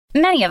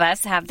Many of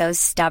us have those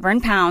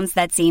stubborn pounds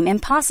that seem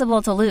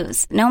impossible to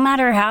lose, no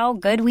matter how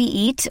good we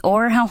eat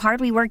or how hard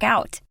we work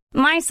out.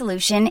 My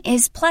solution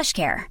is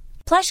PlushCare.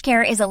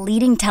 PlushCare is a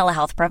leading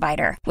telehealth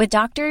provider with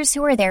doctors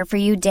who are there for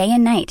you day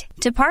and night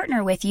to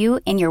partner with you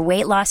in your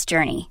weight loss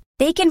journey.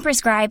 They can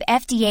prescribe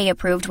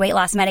FDA-approved weight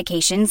loss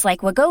medications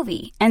like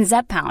Wegovy and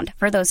Zepbound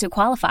for those who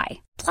qualify.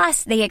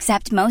 Plus, they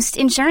accept most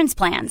insurance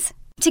plans.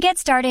 To get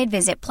started,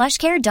 visit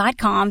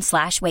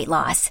plushcare.com/weight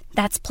loss.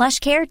 That's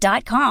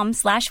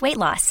plushcare.com/weight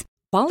loss.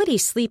 Quality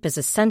sleep is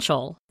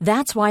essential.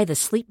 That's why the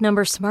Sleep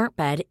Number Smart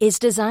Bed is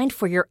designed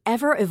for your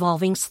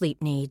ever-evolving sleep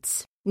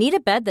needs. Need a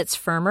bed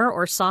that's firmer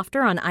or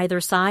softer on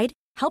either side?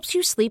 Helps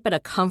you sleep at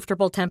a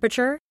comfortable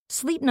temperature?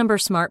 Sleep Number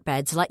Smart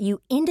Beds let you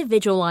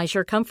individualize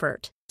your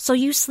comfort, so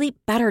you sleep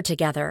better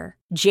together.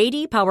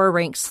 JD Power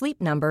ranks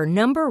Sleep Number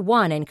number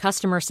 1 in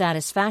customer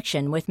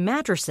satisfaction with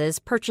mattresses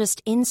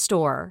purchased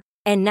in-store.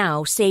 And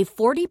now, save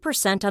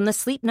 40% on the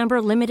Sleep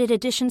Number Limited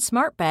Edition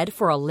Smart Bed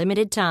for a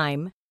limited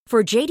time.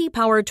 For JD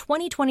Power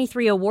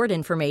 2023 award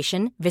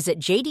information, visit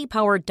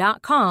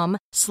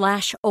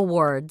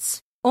jdpower.com/awards.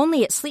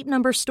 Only at Sleep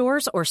Number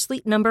stores or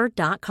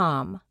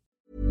sleepnumber.com.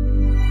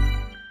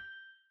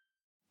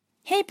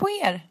 Hej på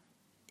er!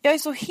 Jag är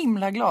så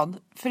himla glad,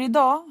 för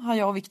idag har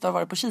jag och Viktor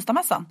varit på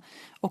Kistamässan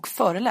och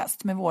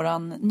föreläst med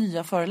våran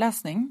nya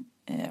föreläsning.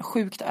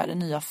 Sjukt är det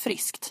nya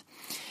friskt.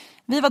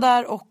 Vi var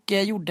där och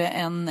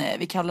gjorde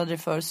vi kallade det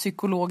för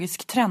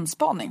psykologisk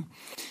trendspaning.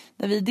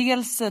 Där vi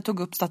dels tog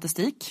upp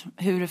statistik,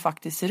 hur det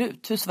faktiskt ser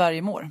ut, hur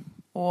Sverige mår.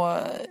 Och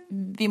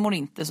vi mår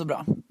inte så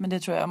bra, men det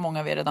tror jag många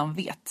av er redan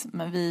vet.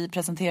 Men vi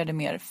presenterade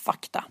mer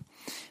fakta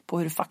på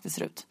hur det faktiskt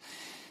ser ut.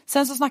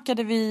 Sen så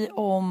snackade vi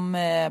om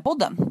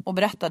podden och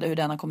berättade hur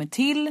den har kommit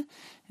till.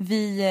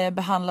 Vi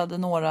behandlade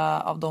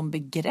några av de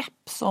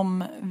begrepp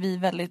som vi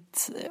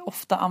väldigt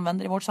ofta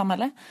använder i vårt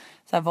samhälle.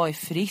 Så här, vad är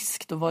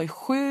friskt och vad är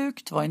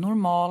sjukt, vad är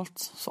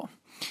normalt, så.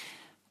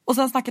 Och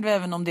sen snackade vi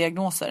även om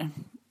diagnoser.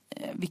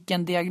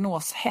 Vilken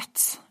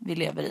diagnoshets vi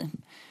lever i.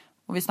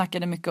 Och vi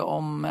snackade mycket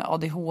om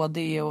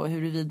ADHD och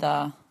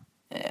huruvida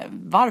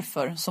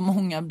varför så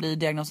många blir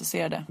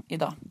diagnostiserade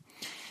idag.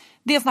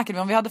 Det snackade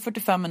vi om. Vi hade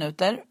 45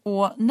 minuter.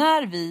 Och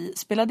när vi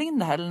spelade in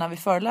det här, eller när vi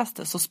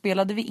föreläste, så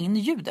spelade vi in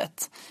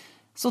ljudet.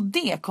 Så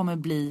det kommer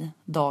bli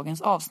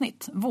dagens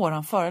avsnitt.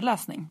 Våran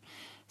föreläsning.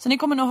 Så ni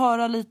kommer nog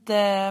höra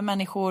lite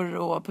människor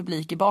och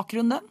publik i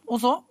bakgrunden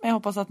och så. Jag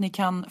hoppas att ni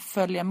kan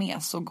följa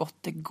med så gott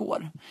det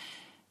går.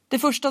 Det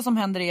första som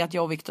händer är att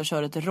jag och Viktor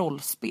kör ett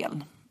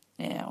rollspel.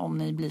 Om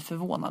ni blir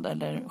förvånade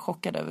eller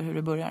chockade över hur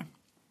det börjar.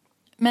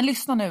 Men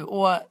lyssna nu.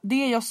 Och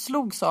det jag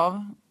slogs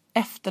av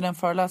efter den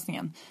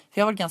föreläsningen.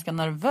 För jag var ganska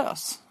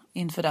nervös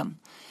inför den.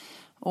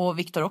 Och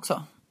Viktor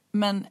också.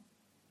 Men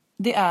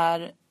det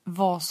är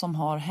vad som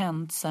har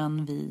hänt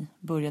sedan vi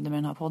började med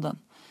den här podden.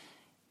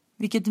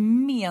 Vilket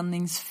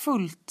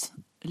meningsfullt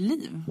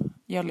liv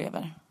jag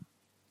lever.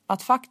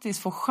 Att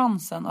faktiskt få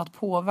chansen att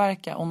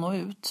påverka och nå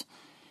ut.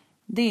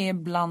 Det är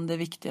bland det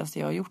viktigaste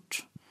jag har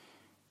gjort.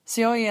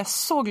 Så jag är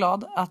så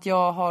glad att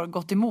jag har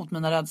gått emot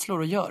mina rädslor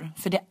och gör.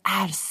 För det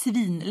är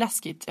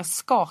svinläskigt. Jag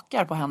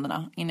skakar på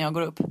händerna innan jag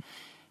går upp.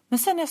 Men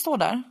sen när jag står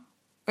där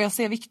och jag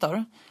ser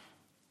Viktor,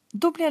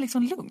 då blir jag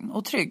liksom lugn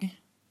och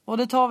trygg. Och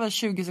det tar väl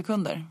 20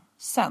 sekunder.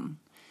 Sen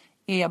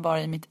är jag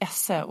bara i mitt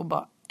esse och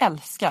bara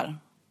älskar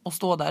att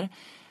stå där.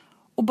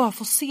 Och bara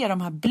få se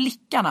de här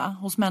blickarna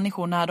hos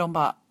människor när de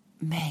bara,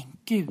 men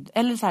gud.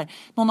 Eller så här,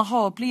 någon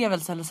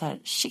aha-upplevelse eller så här,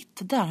 shit,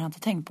 det där har jag inte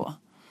tänkt på.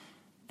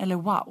 Eller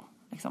wow,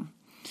 liksom.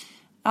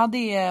 Ja,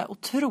 det är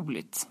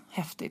otroligt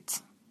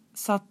häftigt.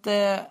 Så att,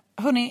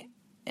 hörni,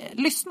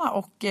 lyssna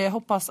och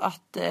hoppas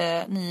att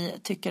ni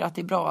tycker att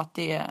det är bra, att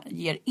det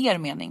ger er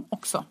mening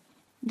också.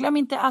 Glöm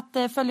inte att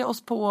följa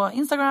oss på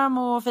Instagram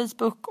och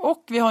Facebook,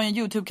 och vi har en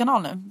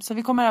YouTube-kanal nu. Så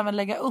vi kommer även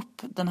lägga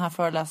upp den här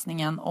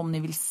föreläsningen om ni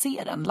vill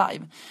se den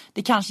live.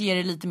 Det kanske ger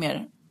er lite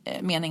mer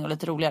mening och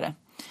lite roligare.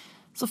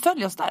 Så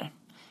följ oss där.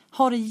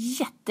 Ha det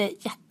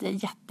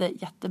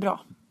jättebra.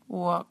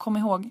 Och kom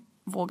ihåg,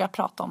 våga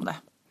prata om det.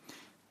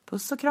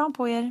 Puss och kram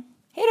på er.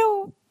 Hej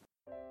då!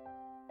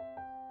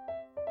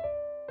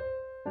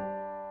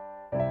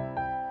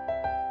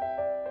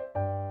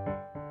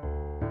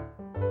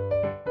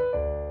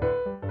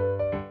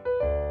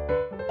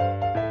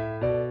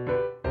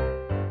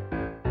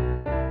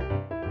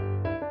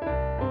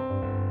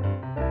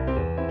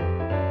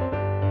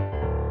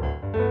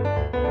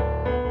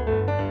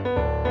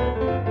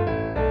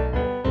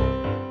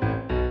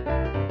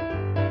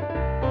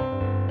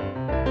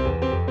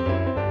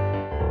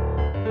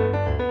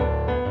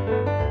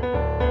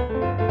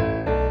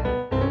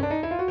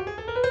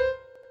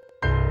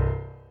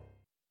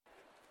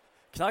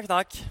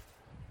 Tack.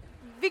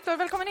 Viktor,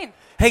 välkommen in.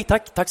 Hej,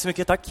 tack så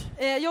mycket, tack.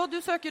 Ja,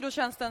 du söker då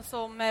tjänsten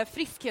som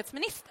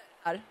friskhetsminister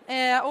här.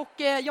 Och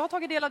jag har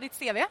tagit del av ditt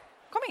CV.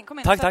 Kom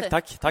in. Tack.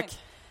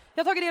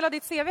 Jag har tagit del av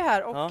ditt CV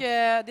här och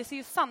det ser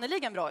ju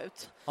sannoliken bra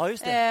ut. Ja,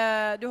 just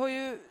det. Du har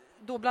ju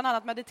då bland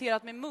annat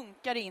mediterat med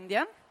munkar i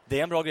Indien. Det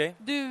är en bra grej.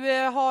 Du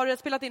har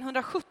spelat in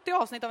 170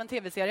 avsnitt av en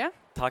tv-serie.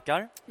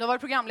 Tackar. Du har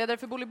varit programledare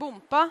för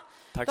Bolibompa.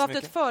 Tack Du har så haft ett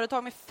mycket.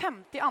 företag med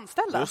 50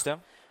 anställda. Just det.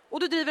 Och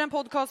du driver en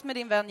podcast med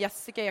din vän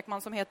Jessica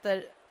Ekman som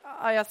heter...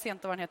 jag ser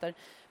inte vad den heter.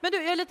 Men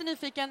du, jag är lite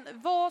nyfiken.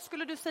 Vad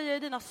skulle du säga är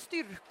dina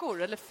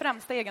styrkor eller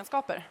främsta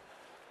egenskaper?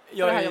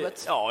 Jag det här är,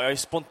 jobbet? jag är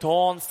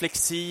spontan,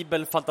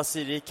 flexibel,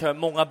 fantasirik. Har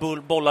många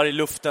bollar i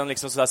luften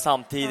liksom sådär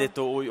samtidigt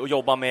och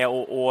jobba med.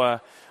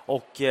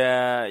 Och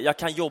jag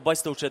kan jobba i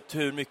stort sett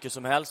hur mycket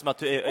som helst. Som att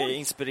du är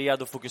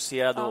inspirerad och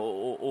fokuserad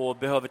och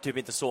behöver typ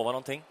inte sova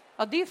någonting.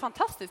 Ja, det är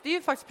fantastiskt. Det är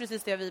ju faktiskt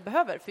precis det vi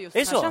behöver för just Är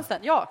den det här så? tjänsten.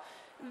 Ja.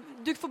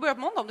 Du får börja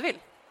på måndag om du vill.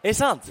 Är det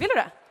sant? Vill du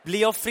det?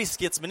 Blir jag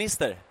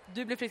friskhetsminister?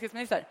 Du blir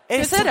friskhetsminister. Är Ska vi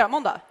det säga så? det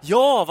måndag?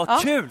 Ja, vad Ja.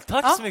 kul!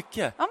 Tack Ja. så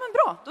mycket! Ja, men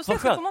bra. Då ses vi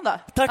skönt. på måndag.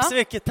 Tack så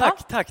mycket,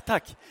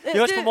 tack. Vi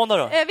hörs på måndag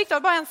då. Viktor,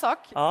 bara en sak.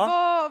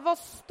 Ja. Vad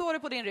står det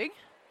på din rygg?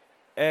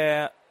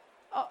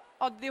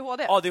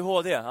 ADHD?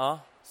 ADHD, ja.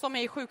 Som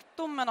är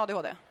sjukdomen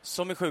ADHD?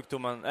 Som är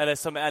sjukdomen,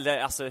 eller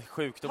alltså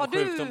sjukdom,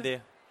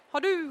 det...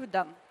 Har du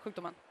den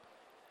sjukdomen?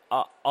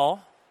 Ja.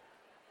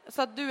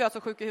 Så att du är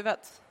alltså sjuk i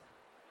huvudet?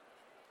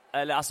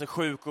 Eller alltså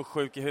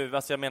sjuk i huvudet,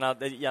 alltså jag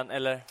menar igen,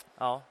 eller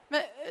ja.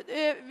 Men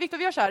Viktor,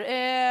 vi gör så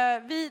här.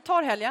 Vi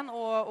tar helgen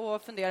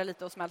och funderar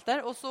lite och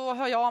smälter. Och så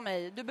hör jag av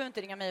mig. Du behöver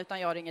inte ringa mig utan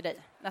jag ringer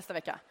dig nästa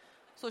vecka.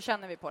 Så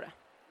känner vi på det.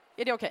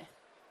 Är det okej?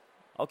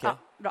 Okej. Ja,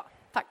 bra.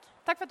 Tack.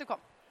 Tack för att du kom.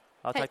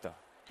 Ja, Hej. tack då.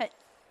 Hej.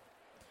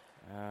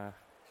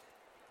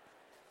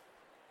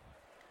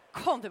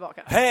 Kom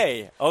tillbaka.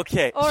 Hej,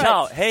 okej. All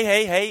Ciao,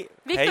 right. hej.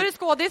 Viktor Hej. är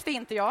skådis, det är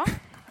inte jag.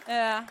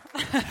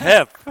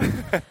 Hepp.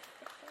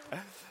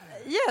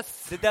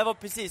 Yes. Det där var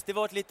precis, det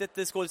var ett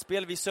litet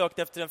skådespel. Vi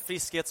sökte efter en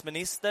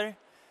friskhetsminister.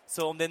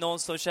 Så om det är någon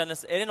som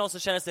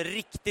känner sig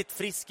riktigt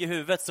frisk i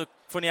huvudet så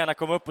får ni gärna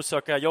komma upp och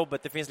söka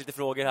jobbet. Det finns lite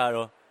frågor här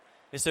och är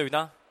ni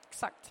sugna?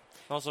 Exakt.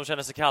 Någon som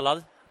känner sig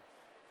kallad?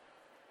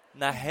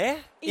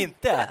 Nej,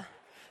 inte.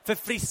 För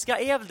friska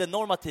är väl det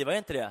normativa, är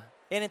inte det?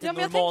 Är det inte Ja,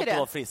 men jag normalt tänker att det.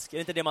 vara frisk? Är det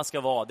inte det man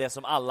ska vara, det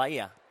som alla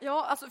är?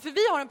 Ja, alltså, för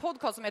vi har en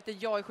podcast som heter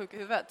Jag är sjuk i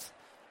huvudet.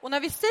 Och när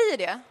vi säger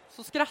det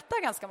så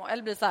skrattar ganska många.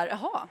 Eller blir så här,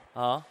 jaha.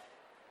 Ja.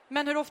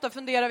 Men hur ofta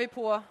funderar vi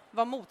på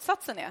vad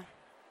motsatsen är?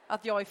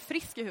 Att jag är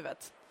frisk i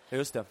huvudet.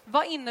 Just det.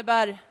 Vad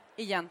innebär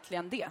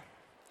egentligen det?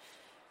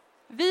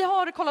 Vi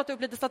har kollat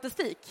upp lite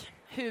statistik.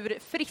 Hur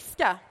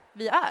friska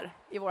vi är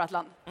i vårt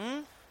land.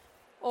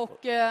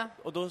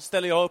 Och då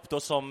ställer jag upp då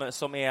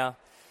som är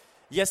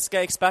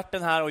Jessica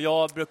experten här och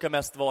jag brukar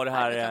mest vara det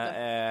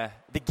här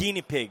the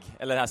guinea pig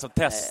eller det här som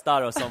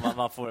testar och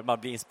som man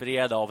blir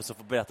inspirerad av och så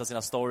får berätta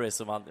sina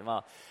stories och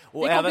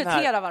och vi även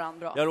kompletterar här,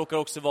 varandra. jag råkar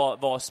också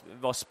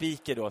vara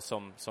speaker då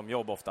som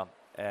jobb ofta.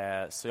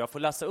 Så jag får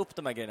läsa upp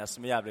de här grejerna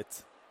som är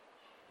jävligt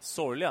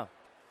sorgliga.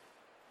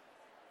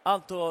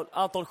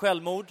 Antal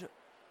självmord,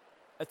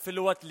 ett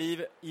förlorat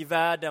liv i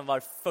världen var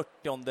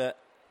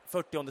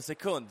 40:e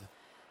sekund.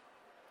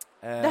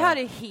 Det här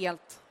är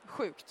helt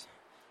sjukt.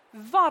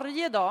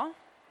 Varje dag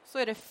så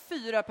är det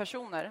 4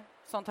 personer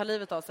som tar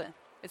livet av sig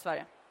i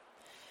Sverige.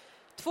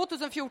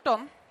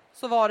 2014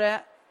 så var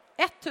det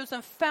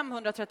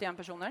 1531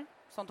 personer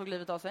som tog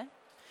livet av sig.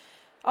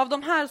 Av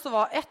de här så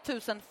var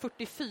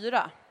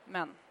 1044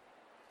 män.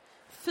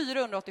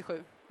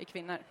 487 är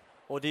kvinnor.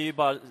 Och det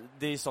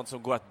är sånt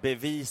som går att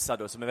bevisa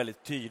då, som är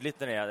väldigt tydligt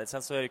när det är.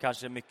 Sen så är det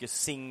kanske mycket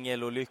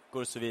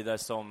singelolyckor och så vidare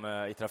som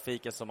i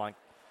trafiken som man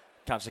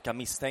kanske kan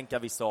misstänka,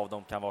 vissa av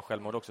dem kan vara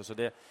självmord också. Så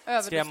det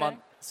är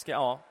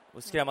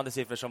skrämmande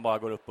siffror som bara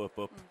går upp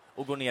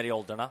och går ner i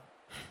åldrarna.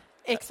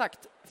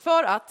 Exakt.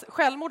 För att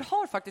självmord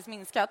har faktiskt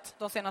minskat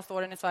de senaste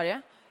åren i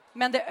Sverige.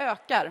 Men det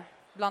ökar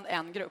bland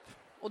en grupp.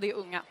 Och det är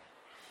unga.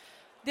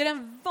 Det är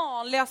den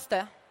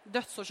vanligaste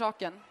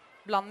dödsorsaken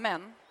bland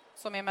män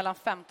som är mellan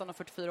 15 och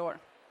 44 år.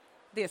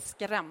 Det är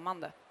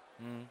skrämmande.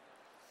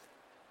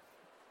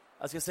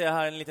 Jag ska säga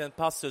här en liten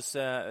passus.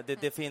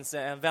 Det finns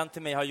en vän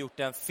till mig har gjort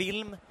en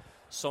film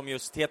som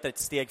just heter Ett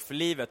steg för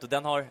livet. Och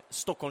den har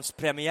Stockholms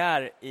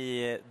premiär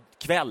i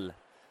kväll.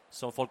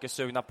 Så om folk är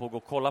sugna på att gå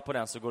och kolla på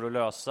den så går det att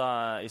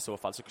lösa i så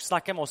fall. Så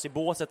snacka med oss i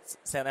båset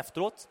sen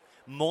efteråt.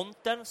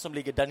 Montern som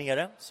ligger där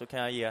nere så kan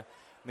jag ge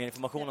mer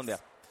information om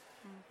det.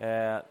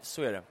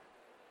 Så är det.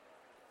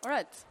 All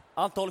right.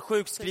 Antal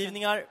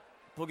sjukskrivningar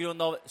på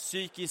grund av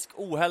psykisk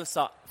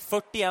ohälsa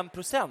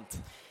 41%.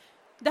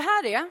 Det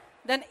här är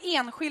den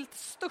enskilt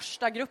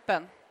största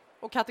gruppen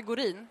och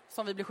kategorin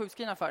som vi blir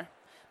sjukskrivna för.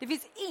 Det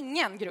finns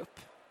ingen grupp,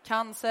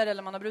 cancer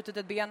eller man har brutit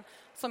ett ben,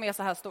 som är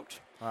så här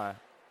stort. Nej.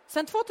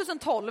 Sen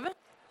 2012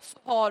 så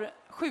har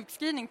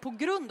sjukskrivning på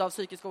grund av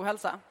psykisk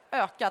ohälsa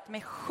ökat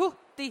med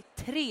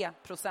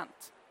 73%.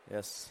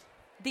 Yes.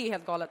 Det är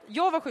helt galet.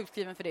 Jag var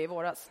sjukskriven för det i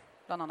våras,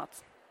 bland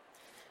annat.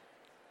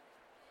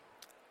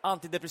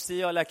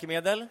 Antidepressiva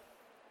läkemedel,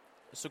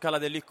 så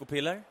kallade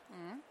lyckopiller,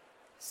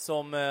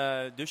 som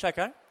du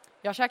käkar.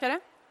 Jag käkar det.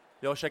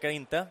 Jag käkar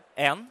inte,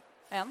 än.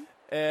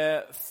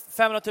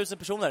 500 000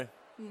 personer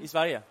i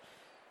Sverige.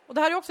 Och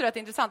det här är också rätt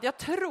intressant. Jag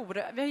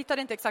tror, vi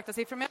hittade inte exakta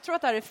siffror, men jag tror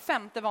att det här är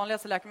 5:e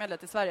vanligaste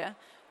läkemedlet i Sverige.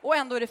 Och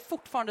ändå är det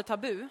fortfarande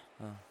tabu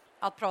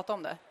att prata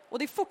om det. Och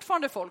det är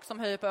fortfarande folk som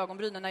höjer på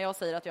ögonbrynen när jag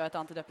säger att jag äter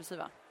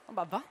antidepressiva. De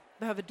bara, va?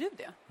 Behöver du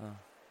det? Ja.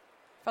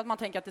 För att man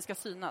tänker att det ska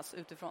synas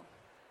utifrån.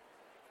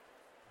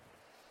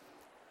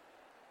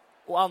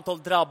 Och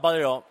antal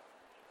drabbade då?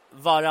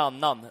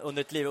 Varannan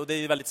under ett liv. Och det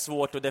är väldigt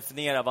svårt att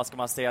definiera, vad ska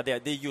man säga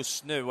det. Det är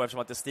just nu, och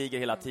eftersom att det stiger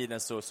hela tiden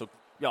så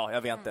ja,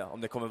 jag vet inte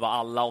om det kommer vara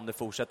alla, om det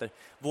fortsätter.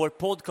 Vår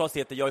podcast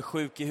heter Jag är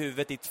sjuk i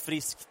huvudet i ett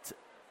friskt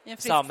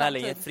samhälle,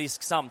 i en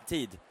frisk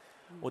samtid.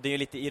 Och det är ju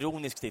lite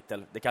ironisk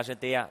titel. Det kanske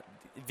inte är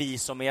vi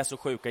som är så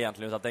sjuka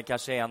egentligen, utan det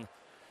kanske är en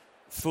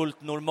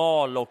fullt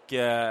normal och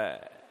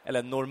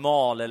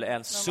eller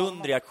en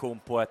sund reaktion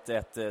på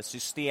ett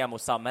system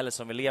och samhälle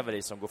som vi lever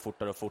i, som går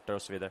fortare och fortare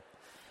och så vidare.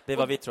 Det är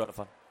vad vi tror i alla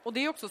fall. Och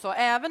det är också så,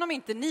 även om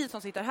inte ni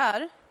som sitter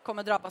här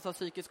kommer drabbas av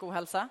psykisk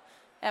ohälsa,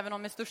 även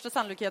om med största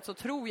sannolikhet så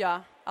tror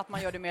jag att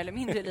man gör det mer eller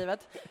mindre i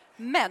livet.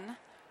 Men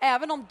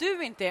även om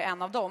du inte är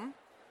en av dem,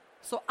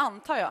 så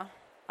antar jag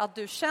att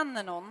du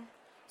känner någon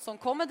som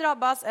kommer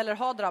drabbas eller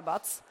har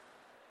drabbats.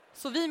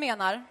 Så vi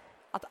menar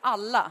att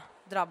alla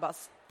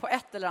drabbas på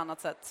ett eller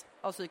annat sätt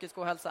av psykisk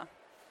ohälsa.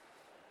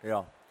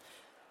 Ja.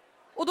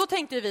 Och då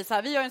tänkte vi så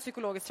här, vi gör en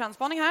psykologisk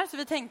trendspaning här, så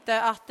vi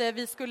tänkte att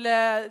vi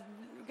skulle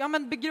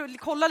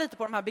kolla lite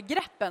på de här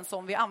begreppen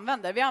som vi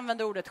använder. Vi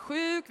använder ordet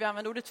sjuk, vi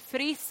använder ordet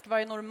frisk,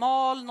 vad är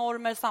normal,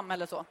 normer,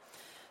 samhälle så.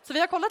 Så vi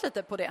har kollat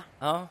lite på det.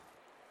 Ja.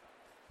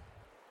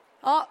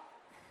 Ja.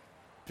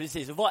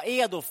 Precis, och vad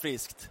är då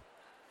friskt?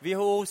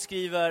 WHO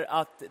skriver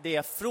att det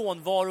är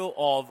frånvaro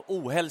av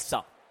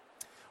ohälsa.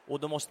 Och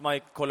då måste man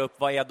ju kolla upp,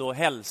 vad är då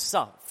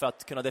hälsa, för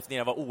att kunna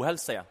definiera vad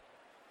ohälsa är.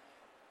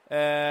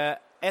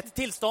 Ett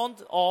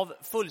tillstånd av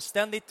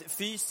fullständigt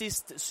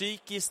fysiskt,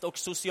 psykiskt och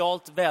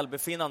socialt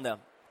välbefinnande.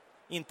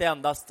 Inte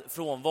endast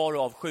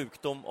frånvaro av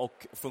sjukdom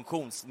och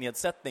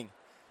funktionsnedsättning.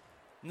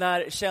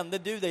 När kände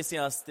du dig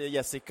senast,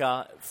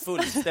 Jessica,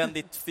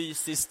 fullständigt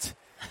fysiskt,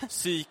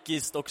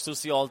 psykiskt och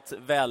socialt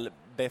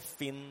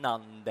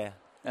välbefinnande?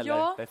 Eller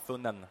ja,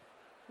 befunnen?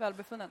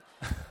 Välbefunnen.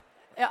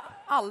 Ja,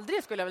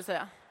 aldrig skulle jag väl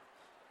säga.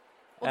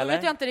 Och då eller?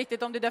 vet jag inte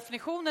riktigt om det är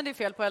definitionen det är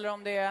fel på, eller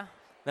om det är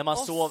när man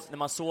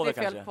sover det är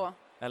fel kanske? På.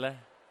 Eller?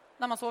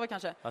 När man sover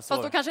kanske. Man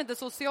Fast då kanske inte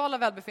sociala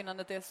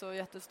välbefinnandet är så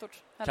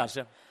jättestort. Eller?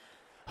 Kanske.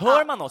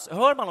 Hör man oss?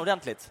 Hör man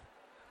ordentligt?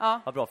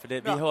 Ja. Ja, bra, för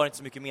vi hör inte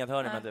så mycket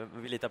medhörning,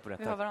 men vi litar på det.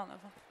 Vi hör varandra.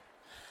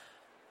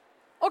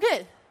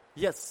 Okej.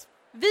 Yes.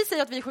 Vi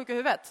säger att vi är sjuka i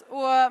huvudet.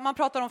 Och man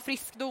pratar om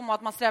friskdom och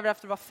att man strävar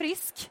efter att vara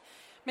frisk.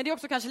 Men det är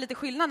också kanske lite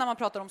skillnad när man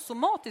pratar om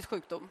somatisk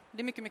sjukdom.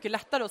 Det är mycket, mycket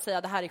lättare att säga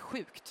att det här är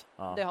sjukt.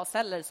 Ja. Det har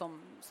celler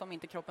som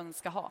inte kroppen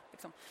ska ha.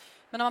 Liksom.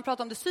 Men när man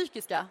pratar om det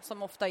psykiska,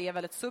 som ofta är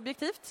väldigt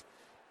subjektivt,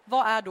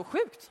 vad är då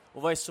sjukt?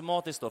 Och vad är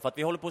somatiskt då? För att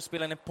vi håller på att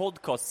spela in en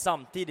podcast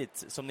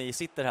samtidigt som ni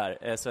sitter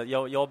här. Så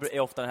jag är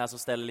ofta den här som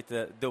ställer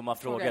lite dumma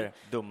frågor.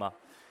 Dumma.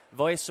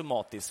 Vad är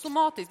somatiskt?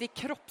 Somatiskt, det är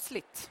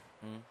kroppsligt.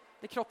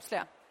 Det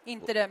kroppsliga.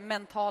 Inte det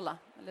mentala,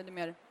 eller det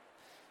mer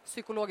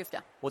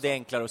psykologiska. Och det är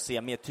enklare att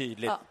se mer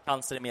tydligt. Ja.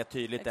 Cancer är mer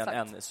tydligt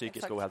än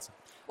psykisk ohälsa.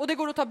 Och det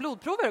går att ta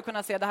blodprover och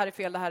kunna se det här är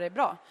fel, det här är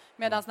bra.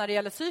 Medan när det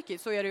gäller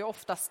psykiskt så är det ju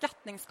ofta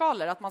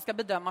skattningsskalor. Att man ska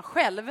bedöma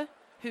själv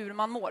hur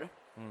man mår.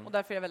 Och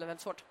därför är det väldigt,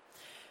 väldigt svårt.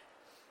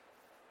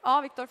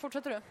 Ja, Viktor,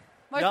 fortsätter du.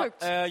 Vad är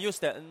sjukt?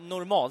 Just det,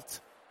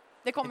 normalt.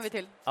 Det kommer vi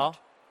till. Ja.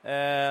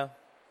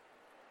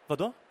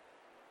 Vadå?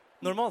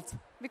 Normalt?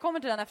 Vi kommer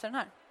till den efter den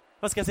här.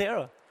 Vad ska jag säga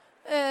då?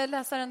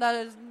 Läsa den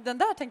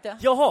där tänkte jag.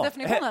 Jaha,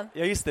 definitionen.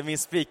 Ja, just det, min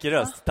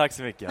speakerröst. Ja. Tack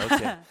så mycket.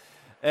 Okay.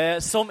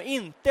 Som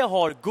inte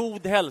har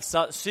god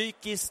hälsa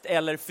psykiskt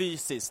eller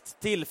fysiskt,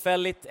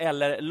 tillfälligt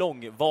eller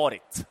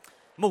långvarigt.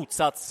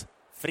 Motsats,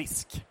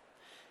 frisk.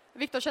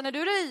 Viktor, känner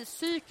du dig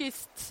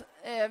psykiskt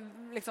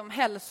liksom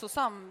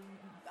hälsosam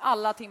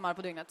alla timmar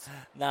på dygnet?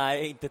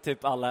 Nej, inte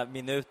typ alla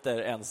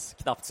minuter, ens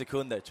knappt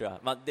sekunder tror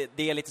jag.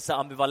 Det är lite så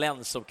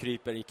ambivalens som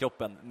kryper i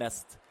kroppen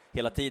mest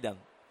hela tiden.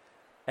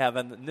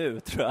 Även nu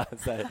tror jag.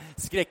 Så här,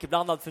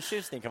 skräckblandad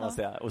förtjusning kan man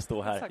säga att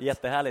stå här. Exakt.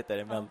 Jättehärligt är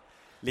det, men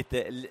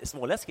lite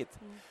småläskigt.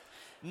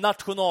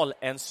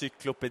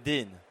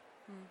 Nationalencyklopedin.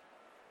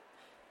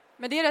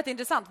 Men det är rätt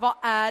intressant. Vad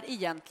är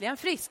egentligen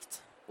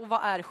friskt? Och vad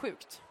är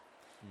sjukt?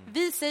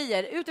 Vi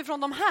säger,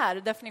 utifrån de här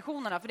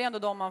definitionerna, för det är ändå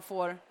de man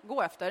får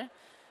gå efter,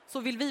 så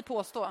vill vi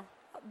påstå,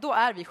 då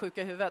är vi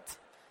sjuka i huvudet.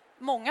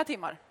 Många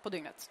timmar på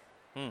dygnet.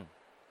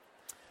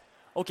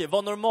 Okej,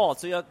 vad normalt?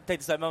 Så jag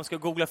tänkte så här, man ska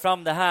googla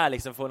fram det här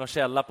liksom, få någon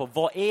källa på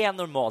vad är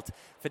normalt?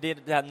 För det är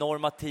det här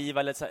normativa,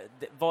 eller så här,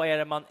 vad är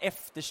det man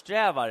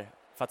eftersträvar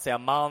för att säga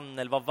man?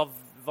 Eller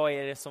vad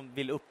är det som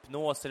vill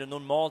uppnås? Är det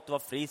normalt att vara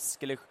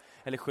frisk eller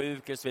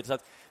sjuk? Eller så vidare. Så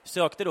att jag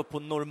sökte då på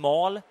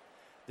normal.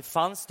 Det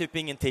fanns typ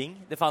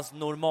ingenting. Det fanns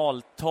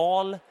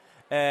normaltal.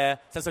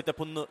 Sen sökte jag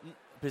på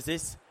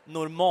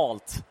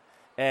normalt.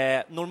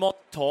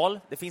 Normalt tal.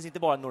 Det finns inte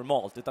bara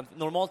normalt, utan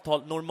normalt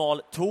tal,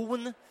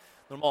 normalton,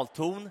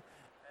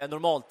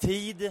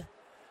 normaltid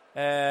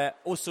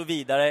och så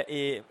vidare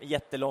i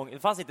jättelång.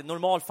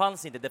 Normal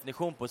fanns inte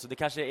definition på, så det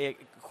kanske är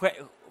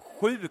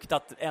sjukt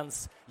att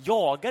ens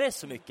jaga det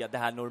så mycket, det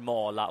här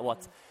normala. Och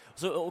att,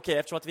 så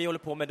eftersom att vi håller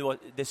på med då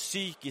det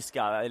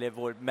psykiska eller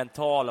vår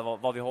mentala,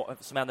 vad vi har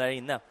som händer där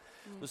inne,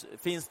 Då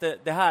finns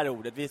det här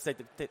ordet, vi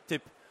säger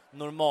typ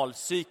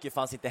normalpsyke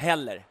fanns inte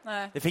heller.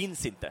 Nej. Det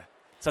finns inte.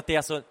 Så att det är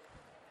alltså,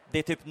 det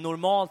är typ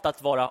normalt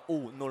att vara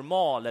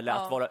onormal eller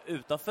att vara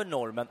utanför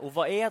normen. Och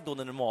vad är då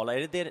det normala?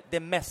 Är det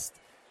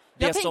mest,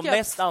 det som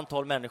mest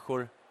antal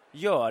människor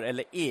gör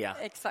eller är?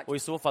 Exakt. Och i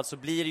så fall så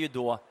blir det ju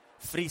då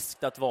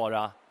friskt att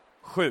vara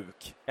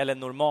sjuk eller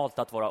normalt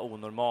att vara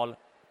onormal.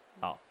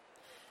 Ja.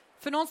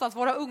 För någonstans,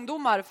 våra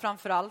ungdomar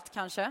framförallt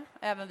kanske,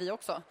 även vi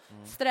också,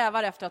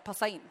 strävar efter att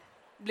passa in,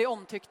 bli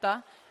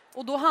omtyckta.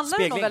 Och då handlar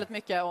det nog väldigt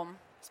mycket om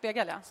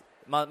spegel, ja.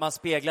 Man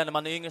speglar, när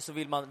man är yngre så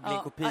vill man bli en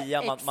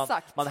kopia.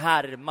 Man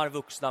härmar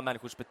vuxna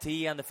människors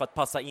beteende för att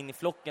passa in i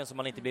flocken så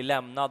man inte blir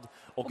lämnad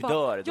och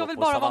dör. Jag vill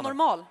bara vara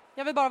normal.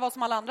 Jag vill bara vara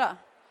som alla andra.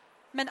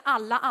 Men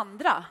alla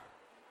andra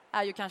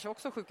är ju kanske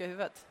också sjuka i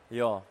huvudet.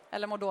 Ja.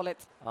 Eller mår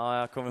dåligt. Ja,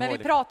 jag kommer ihåg Men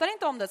vi pratar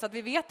inte om det, så att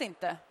vi vet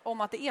inte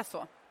om att det är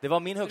så. Det var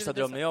min högsta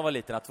dröm när jag var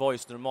liten, att vara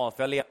just normal.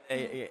 För jag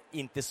levde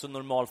inte så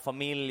normal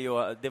familj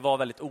och det var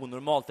väldigt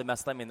onormalt det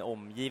mesta i min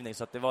omgivning.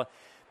 Så att det var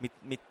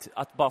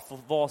att bara få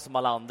vara som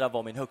alla andra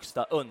var min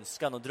högsta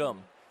önskan och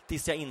dröm.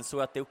 Tills jag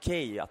insåg att det är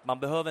okej, att man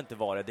behöver inte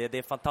vara det. Det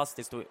är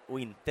fantastiskt att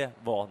inte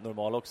vara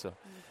normal också.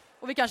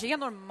 Och vi kanske är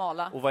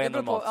normala. Och vad är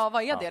normalt?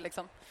 Vad är det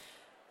liksom?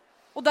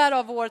 Och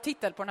därav vår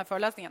titel på den här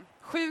föreläsningen.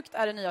 Sjukt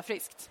är det nya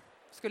friskt,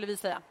 skulle vi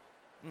säga.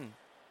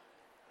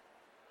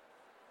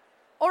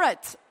 All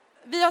right.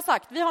 Vi har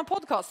sagt, vi har en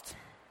podcast.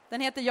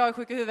 Den heter Jag är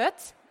sjuk i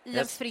huvudet i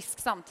en frisk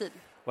samtid.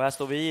 Och här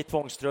står vi i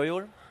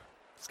tvångströjor.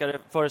 Ska det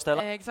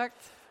föreställa?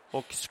 Exakt.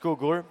 Och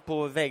skuggor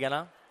på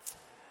väggarna.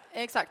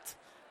 Exakt.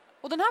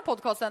 Och den här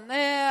podcasten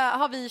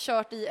har vi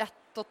kört i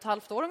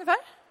 1,5 år ungefär.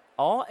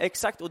 Ja,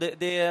 exakt. Och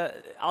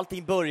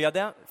allting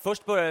började.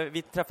 Först började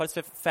vi träffades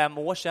för 5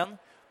 år sedan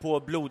på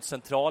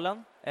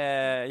blodcentralen.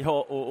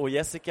 Jag och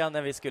Jessica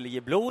när vi skulle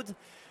ge blod.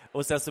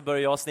 Och sen så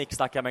började jag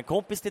snicksnacka med en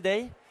kompis till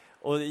dig.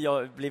 Och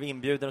jag blev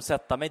inbjuden att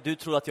sätta mig. Du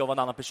trodde att jag var en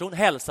annan person.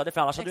 Hälsade,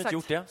 för annars hade du inte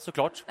gjort det,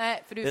 såklart.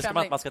 Nej, för du är det ska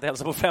man ska inte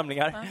hälsa på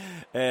främlingar.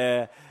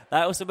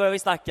 Och så började vi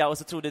snacka och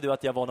så trodde du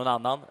att jag var någon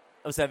annan.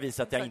 Och sen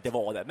visade att jag inte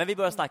var det. Men vi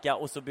började snacka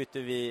och så bytte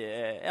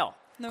vi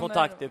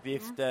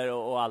kontaktuppgifter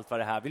och allt vad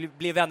det här. Vi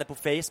blev vänner på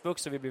Facebook,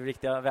 så vi blev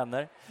riktiga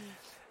vänner.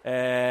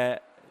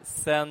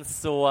 Sen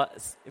så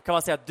kan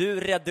man säga att du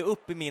räddade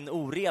upp i min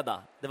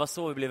oreda. Det var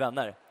så vi blev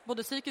vänner.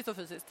 Både psykiskt och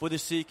fysiskt. Både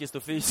psykiskt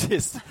och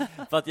fysiskt.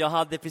 För att jag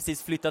hade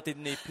precis flyttat till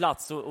en ny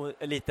plats och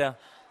lite...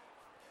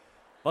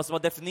 Vad som har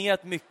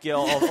definierat mycket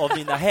av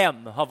mina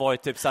hem har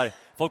varit typ så här...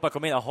 Folk bara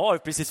kommer in och har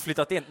precis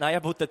flyttat in. Nej, jag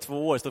har bott där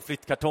 2 år, står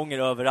flyttkartonger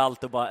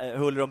överallt och bara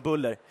huller om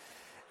buller.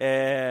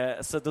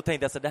 Så då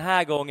tänkte jag så här, den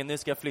här gången nu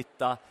ska jag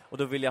flytta och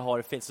då vill jag ha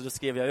det fint. Så då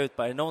skrev jag ut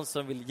bara, är det någon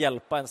som vill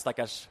hjälpa en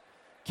stackars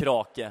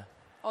krake?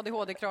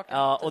 ADHD-kraken.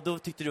 Ja, och då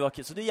tyckte du var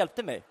kul. Så du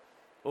hjälpte mig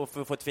att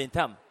få ett fint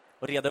hem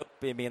och reda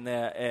upp i min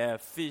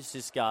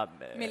fysiska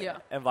miljö.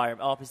 Environment.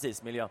 Ja,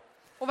 precis, miljö.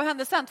 Och vad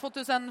hände sen?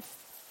 2014?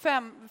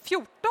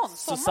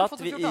 Så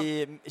satt vi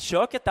i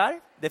köket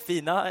där, det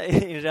fina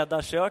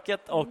inredda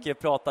köket, och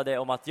pratade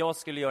om att jag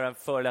skulle göra en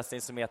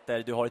föreläsning som heter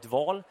Du har ett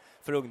val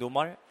för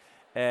ungdomar.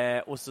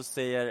 Och så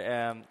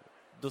säger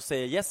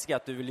Jessica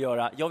att jag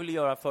vill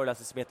göra en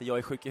föreläsning som heter Jag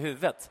är sjuk i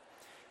huvudet.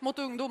 Mot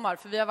ungdomar,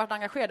 för vi har varit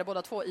engagerade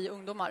båda två i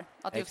ungdomar.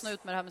 Att just nå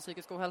ut med det här med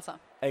psykisk ohälsa.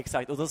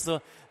 Exakt, och då så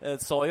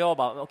sa jag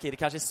bara, okej, det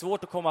kanske är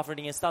svårt att komma från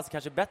ingenstans.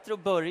 Kanske bättre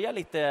att börja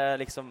lite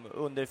liksom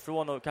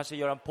underifrån och kanske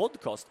göra en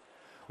podcast.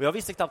 Och jag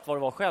visste knappt vad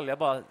det var själv, jag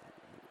bara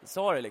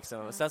sa det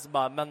liksom. Och sen så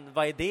bara, men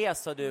vad är det,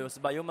 sa du? Och så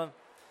bara, men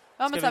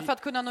så här, för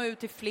att kunna nå ut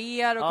till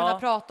fler och kunna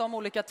prata om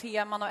olika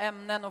teman och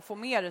ämnen och få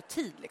mer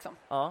tid liksom.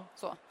 Ja.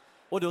 Så.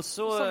 Och då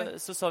så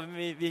sa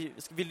vi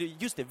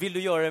vill du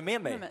göra det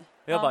med mig?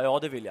 Och jag bara, ja,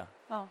 det vill jag.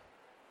 Ja.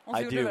 Och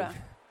så gjorde du det.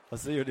 Och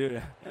så gjorde du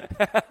det.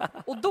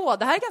 Och då,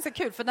 det här är ganska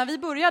kul, för när vi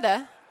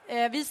började,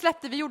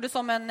 vi gjorde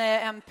som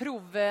en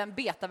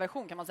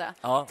betaversion kan man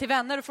säga, till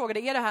vänner och frågade,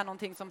 är det här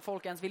någonting som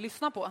folk ens vill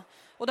lyssna på?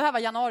 Och det här var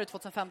januari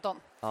 2015.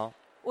 Ja.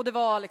 Och det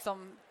var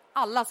liksom,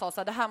 alla sa så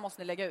här, det här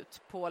måste ni lägga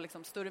ut på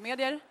liksom större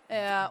medier.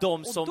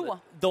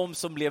 De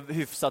som blev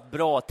hyfsat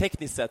bra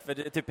tekniskt sett,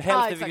 för typ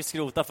hälften fick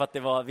skrota för att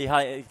vi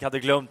hade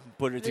glömt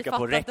att trycka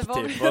på räck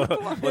typ.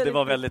 Och det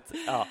var väldigt,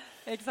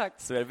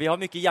 Exakt. Så vi har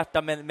mycket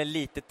hjärta med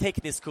lite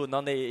tekniskt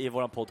kunnande i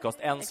vår podcast,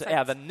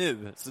 även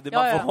nu. Så det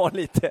man får ha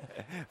lite,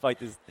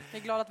 faktiskt. Jag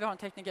är glad att vi har en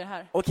tekniker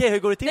här. Okej, hur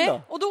går det till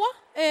då? Och då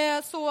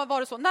så var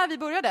det så, när vi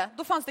började,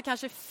 då fanns det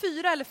kanske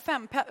 4 eller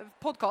 5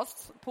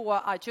 podcasts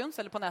på iTunes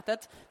eller på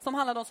nätet som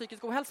handlade om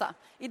psykisk ohälsa.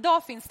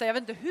 Idag finns det, jag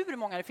vet inte hur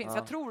många det finns,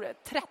 jag tror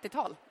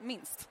 30-tal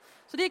minst.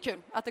 Så det är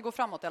kul att det går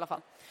framåt i alla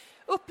fall.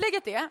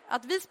 Upplägget är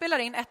att vi spelar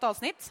in ett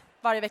avsnitt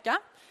varje vecka.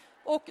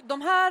 Och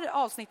de här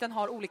avsnitten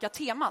har olika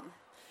teman.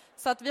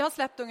 Så att vi har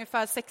släppt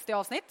ungefär 60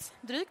 avsnitt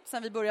drygt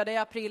sedan vi började i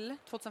april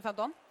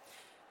 2015.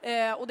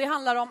 Och det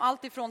handlar om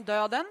allt ifrån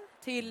döden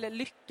till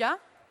lycka,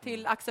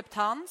 till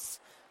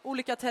acceptans,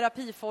 olika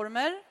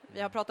terapiformer.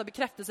 Vi har pratat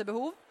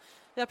bekräftelsebehov.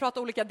 Vi har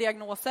pratat olika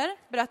diagnoser,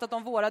 berättat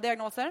om våra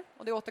diagnoser.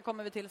 Och det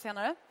återkommer vi till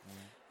senare.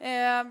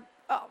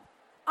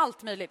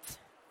 Allt möjligt.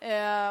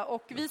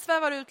 Och vi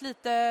svävar ut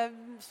lite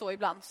så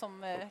ibland.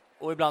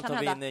 Och ibland tar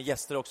vi in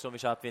gäster också om vi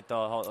känner att vi inte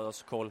har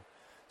så koll.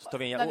 Så tar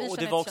vi in. Och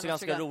det var också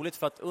ganska roligt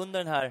för att under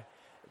den här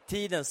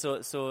tiden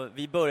så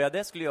vi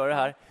skulle göra det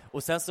här.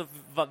 Och sen så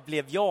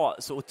blev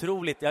jag så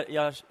otroligt,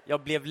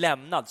 jag blev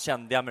lämnad,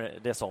 kände jag mig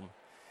det som.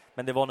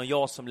 Men det var nog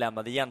jag som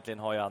lämnade, egentligen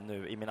har jag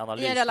nu i min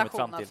analys kommit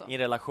fram till. Alltså. I en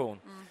relation.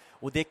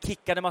 Och det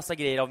kickade massa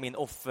grejer av min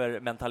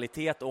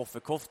offermentalitet och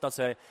offerkofta.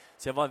 Så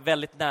jag var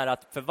väldigt nära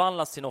att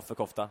förvandlas till en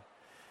offerkofta.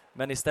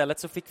 Men istället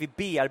så fick vi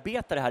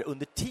bearbeta det här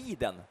under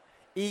tiden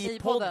i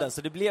podden.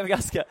 Så det blev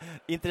ganska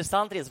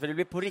intressant resa, för det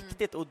blev på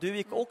riktigt. Och du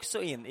gick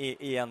också in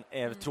i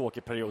en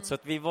tråkig period. Så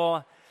att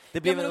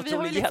det blev en otrolig hjälp. Vi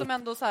har ju liksom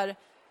ändå så här,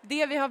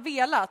 det vi har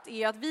velat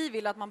är att vi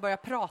vill att man börjar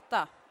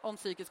prata om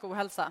psykisk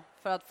ohälsa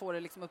för att få det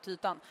liksom upp till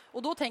ytan.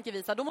 Och då tänker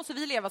vi så här, då måste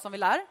vi leva som vi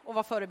lär och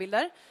vara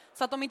förebilder.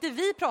 Så att om inte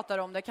vi pratar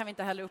om det kan vi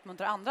inte heller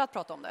uppmuntra andra att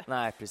prata om det.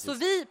 Nej, precis. Så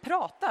vi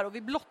pratar och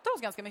vi blottar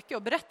oss ganska mycket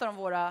och berättar om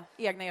våra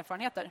egna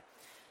erfarenheter.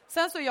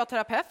 Sen så är jag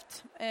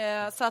terapeut,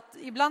 så att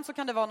ibland så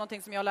kan det vara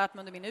någonting som jag har lärt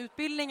mig under min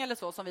utbildning eller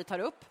så som vi tar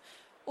upp.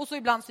 Och så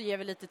ibland så ger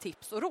vi lite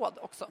tips och råd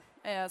också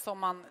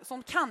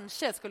som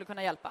kanske skulle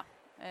kunna hjälpa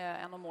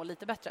än att må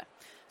lite bättre.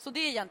 Så det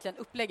är egentligen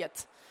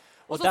upplägget.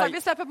 Och så sagt,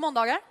 vi släpper på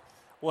måndagar.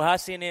 Och här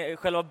ser ni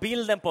själva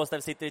bilden på oss där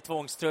vi sitter i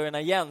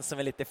tvångströjorna igen som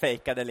är lite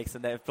fejkade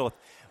liksom,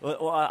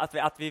 och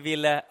att vi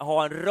ville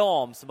ha en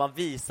ram som man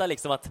visar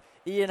liksom att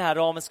i den här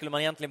ramen skulle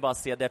man egentligen bara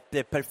se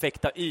det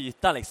perfekta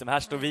ytan liksom. Här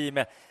står vi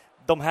med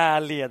de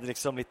här led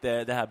liksom,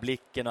 lite den här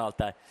blicken och allt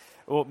där.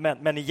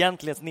 Men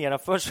egentligen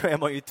nedanför så är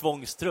man ju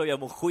tvångströja, man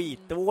mår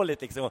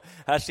skitdåligt liksom.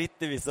 Här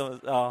sitter vi som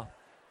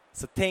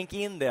så tänk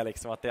in det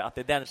liksom, att det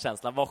är den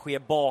känslan. Vad sker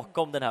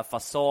bakom den här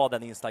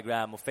fasaden,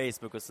 Instagram och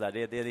Facebook och sådär.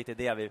 Det är lite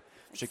det vi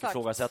försöker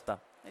ifrågasätta.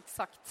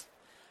 Exakt.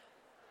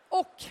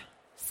 Och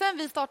sen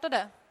vi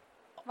startade,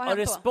 vad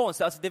hände då?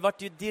 Respons, alltså det var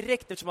ju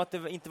direkt, eftersom att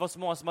det inte var så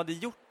många som hade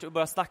gjort och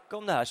börjat snacka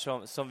om det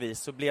här som vi,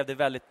 så blev det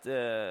väldigt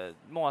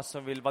många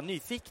som ville vara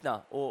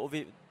nyfikna. Och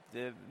vi,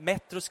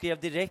 Metro skrev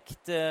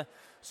direkt,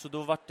 så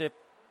då var det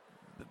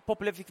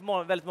populärt, fick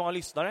väldigt många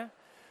lyssnare.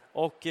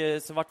 Och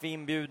så vart vi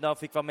inbjudna och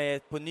fick vara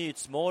med på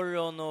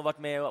Nyhetsmorgon och varit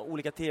med i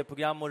olika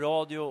tv-program och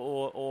radio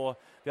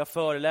och vi har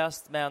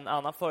föreläst med en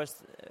annan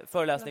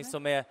föreläsning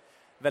som är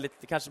väldigt,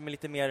 kanske med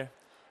lite mer...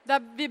 Där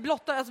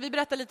vi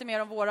berättar lite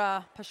mer om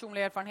våra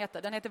personliga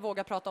erfarenheter. Den heter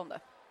Våga prata om det.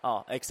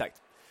 Ja,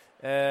 exakt.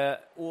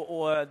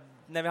 Och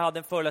när vi hade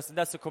en föreläsning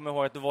där så kommer jag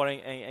ihåg att det var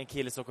en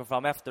kille som kom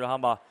fram efter och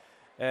han bara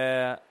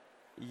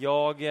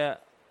jag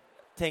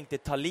tänkte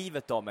ta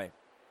livet av mig.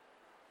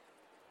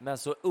 Men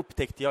så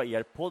upptäckte jag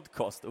er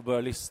podcast och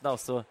började lyssna och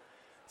så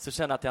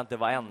kände jag att jag inte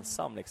var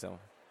ensam liksom.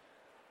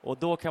 Och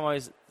då kan man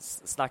ju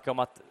snacka om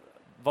att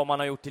vad man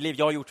har gjort i liv.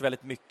 Jag har gjort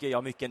väldigt mycket. Jag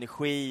har mycket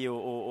energi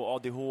och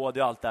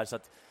ADHD och allt där.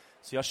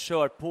 Så jag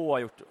kör på och har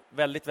gjort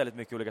väldigt, väldigt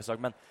mycket olika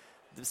saker. Men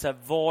så här,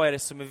 vad är det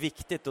som är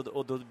viktigt?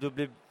 Och då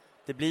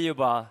blir ju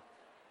bara...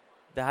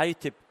 Det här är ju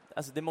typ...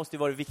 Alltså det måste ju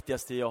vara det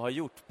viktigaste jag har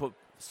gjort på,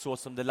 så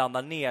som det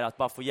landar ner. Att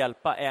bara få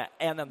hjälpa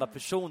en enda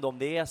person då, om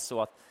det är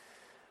så att...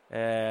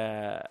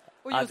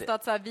 Och just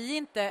att så här, vi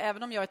inte,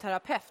 även om jag är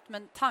terapeut,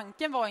 men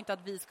tanken var inte att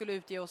vi skulle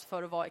utge oss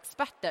för att vara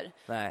experter.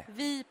 Nej.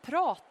 Vi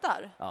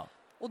pratar. Ja.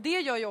 Och det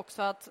gör ju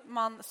också att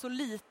man så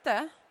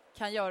lite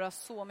kan göra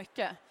så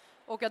mycket.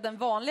 Och att den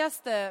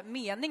vanligaste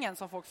meningen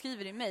som folk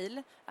skriver i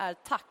mejl är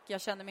tack,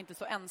 jag känner mig inte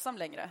så ensam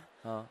längre.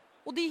 Ja.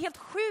 Och det är helt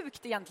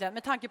sjukt egentligen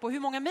med tanke på hur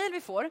många mejl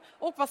vi får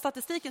och vad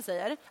statistiken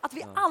säger. Att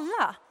vi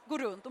alla går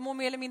runt och mår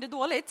mer eller mindre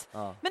dåligt.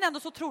 Ja. Men ändå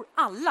så tror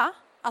alla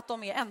att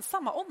de är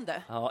ensamma om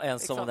det. Ja, ensam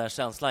liksom. om den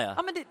känslan,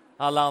 ja. Men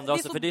alla andra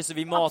också, för det är så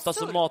vi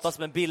matas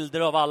med bilder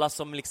av alla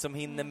som liksom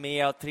hinner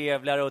med och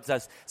trevligare och så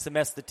här,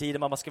 semestertider,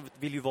 man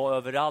vill ju vara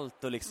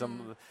överallt och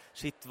liksom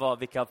shit,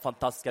 vilka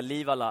fantastiska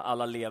liv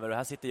alla lever, och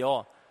här sitter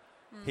jag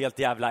helt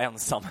jävla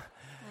ensam.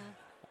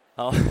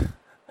 Ja.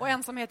 Och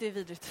ensamhet är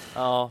vidrigt.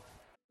 Ja.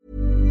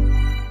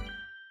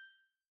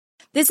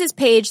 This is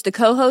Paige, the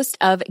co-host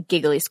of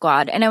Giggly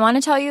Squad, and I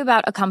want to tell you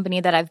about a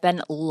company that I've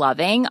been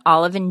loving,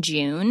 Olive &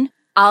 June.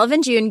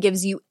 Olive & June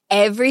gives you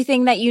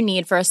everything that you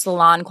need for a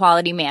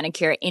salon-quality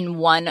manicure in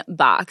one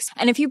box.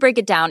 And if you break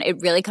it down,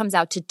 it really comes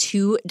out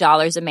to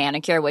 $2 a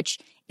manicure, which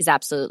is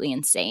absolutely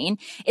insane.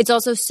 It's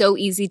also so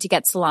easy to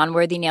get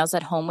salon-worthy nails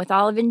at home with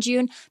Olive &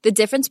 June. The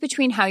difference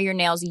between how your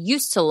nails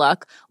used to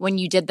look when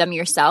you did them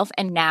yourself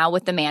and now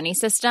with the Mani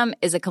system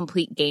is a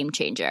complete game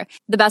changer.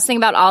 The best thing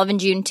about Olive &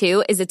 June,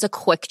 too, is it's a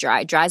quick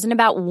dry. Dries in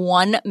about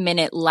 1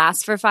 minute,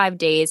 lasts for 5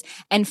 days,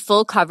 and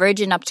full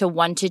coverage in up to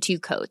 1 to 2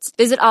 coats.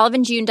 Visit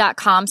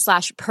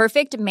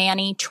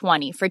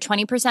oliveandjune.com/perfectmani20 for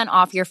 20%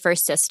 off your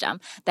first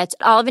system. That's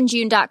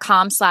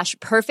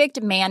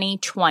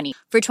oliveandjune.com/perfectmani20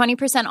 for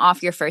 20%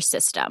 off your first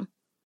system.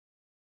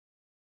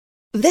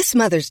 This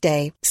Mother's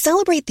Day,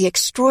 celebrate the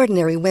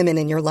extraordinary women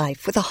in your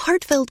life with a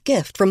heartfelt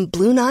gift from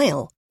Blue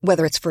Nile.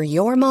 Whether it's for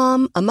your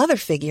mom, a mother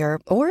figure,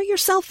 or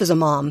yourself as a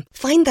mom,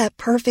 find that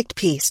perfect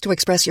piece to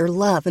express your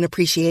love and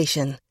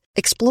appreciation.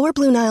 Explore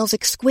Blue Nile's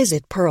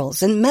exquisite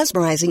pearls and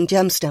mesmerizing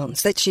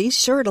gemstones that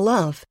she's sure to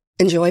love.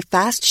 Enjoy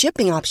fast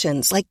shipping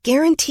options like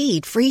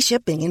guaranteed free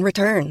shipping and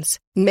returns.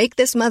 Make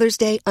this Mother's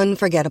Day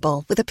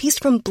unforgettable with a piece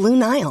from Blue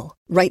Nile.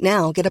 Right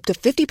now, get up to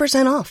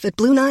 50% off at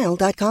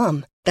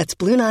BlueNile.com. That's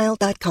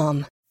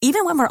BlueNile.com.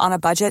 Even when we're on a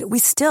budget, we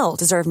still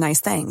deserve nice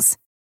things.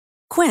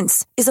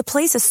 Quince is a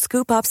place to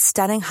scoop up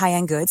stunning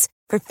high-end goods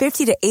for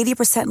 50 to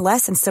 80%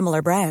 less than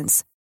similar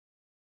brands.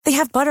 They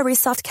have buttery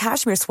soft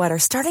cashmere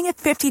sweaters starting at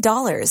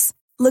 $50,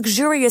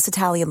 luxurious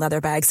Italian leather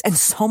bags, and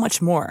so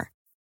much more.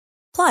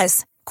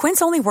 Plus,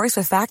 Quince only works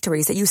with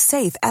factories that use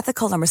safe,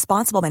 ethical, and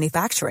responsible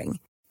manufacturing.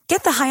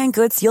 Get the high-end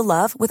goods you'll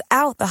love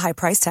without the high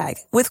price tag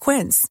with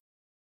Quince.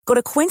 Go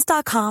to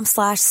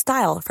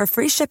quince.com/style for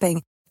free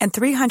shipping and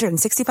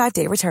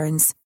 365-day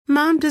returns.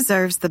 Mom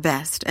deserves the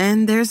best,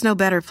 and there's no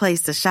better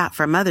place to shop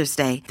for Mother's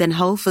Day than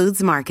Whole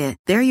Foods Market.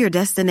 They're your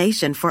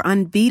destination for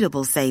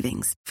unbeatable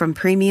savings, from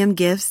premium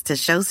gifts to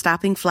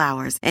show-stopping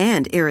flowers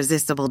and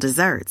irresistible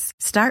desserts.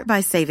 Start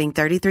by saving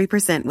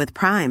 33% with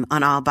Prime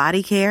on all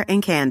body care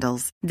and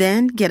candles.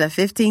 Then get a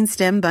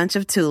 15-stem bunch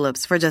of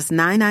tulips for just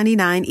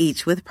 $9.99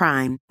 each with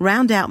Prime.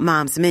 Round out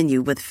Mom's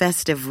menu with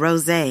festive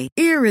rosé,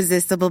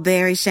 irresistible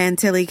berry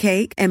chantilly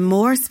cake, and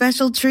more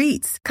special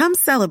treats. Come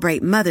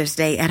celebrate Mother's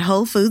Day at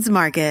Whole Foods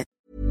Market.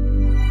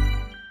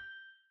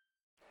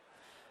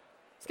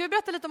 Ska vi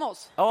berätta lite om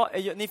oss? Ja,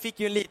 ni fick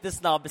ju en lite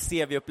snabb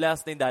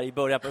CV-uppläsning där i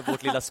början på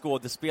vårt lilla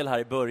skådespel här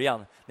i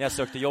början. När jag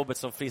sökte jobbet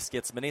som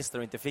friskhetsminister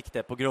och inte fick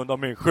det på grund av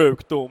min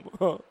sjukdom.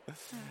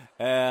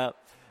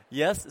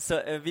 Yes, så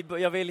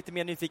jag är lite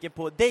mer nyfiken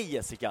på dig,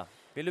 Jessica.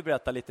 Vill du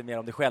berätta lite mer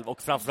om dig själv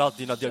och framförallt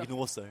dina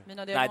diagnoser?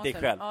 Mina diagnoser? Nej,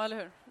 dig själv. Ja, eller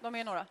hur? De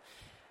är några.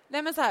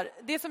 Nej, men så här,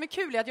 det som är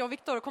kul är att jag och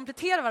Viktor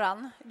kompletterar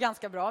varann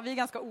ganska bra. Vi är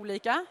ganska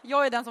olika.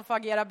 Jag är den som får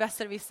agera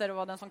besserwisser och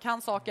vara den som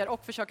kan saker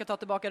och försöka ta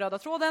tillbaka röda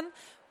tråden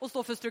och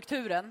stå för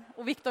strukturen.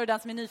 Och Viktor är den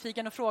som är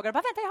nyfiken och frågar,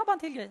 bara vänta, jag har bara en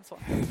till grej. Så.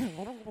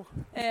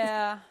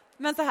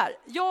 Men så här,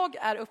 jag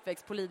är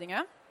uppväxt på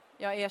Lidingö.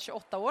 Jag är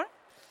 28 år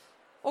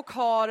och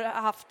har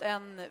haft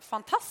en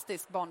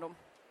fantastisk barndom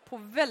på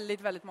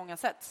väldigt, väldigt många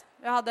sätt.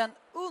 Jag hade en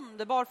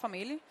underbar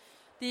familj.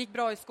 Det gick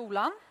bra i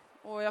skolan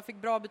och jag fick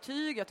bra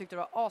betyg. Jag tyckte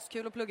det var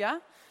askul att plugga.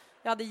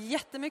 Jag hade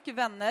jättemycket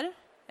vänner,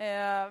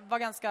 var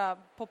ganska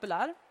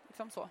populär,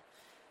 liksom så.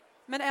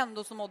 Men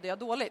ändå så mådde jag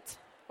dåligt.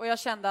 Och jag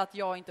kände att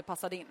jag inte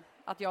passade in,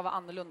 att jag var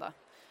annorlunda.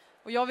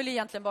 Och jag ville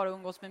egentligen bara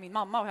umgås med min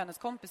mamma och hennes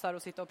kompisar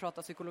och sitta och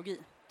prata psykologi,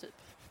 typ.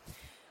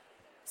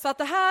 Så att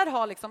det här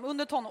har liksom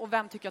under tonår, och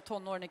vem tycker att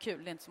tonåren är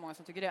kul? Det är inte så många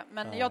som tycker det,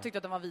 men jag tyckte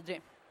att den var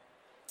vidrig.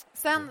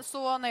 Sen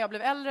så när jag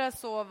blev äldre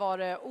så var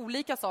det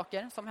olika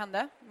saker som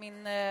hände.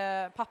 Min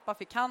pappa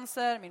fick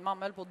cancer, min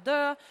mamma höll på att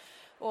dö.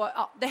 Och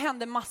ja, det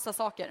hände massa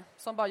saker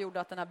som bara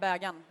gjorde att den här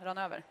bägaren rann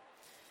över.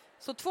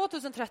 Så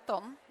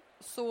 2013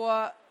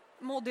 så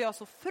mådde jag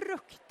så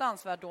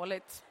fruktansvärt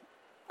dåligt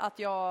att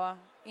jag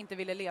inte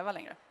ville leva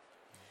längre.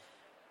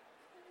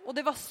 Och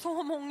det var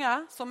så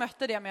många som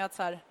mötte det med att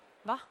så här,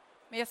 va?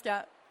 Men jag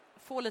ska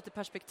få lite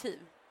perspektiv.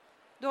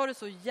 Du har det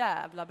så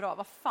jävla bra.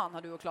 Vad fan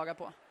har du att klaga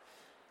på?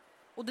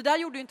 Och det där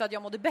gjorde ju inte att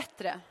jag mådde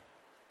bättre.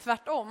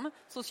 Tvärtom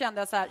så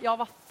kände jag så här, ja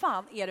vad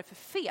fan är det för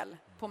fel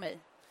på mig?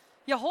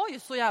 Jag har ju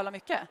så jävla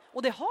mycket.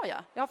 Och det har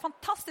jag. Jag har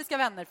fantastiska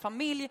vänner,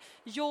 familj,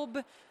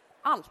 jobb,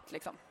 allt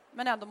liksom.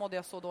 Men ändå mådde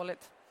jag så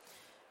dåligt.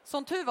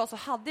 Som tur var så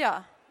hade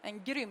jag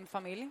en grym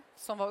familj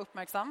som var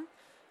uppmärksam.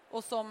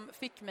 Och som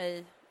fick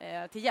mig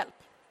till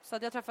hjälp. Så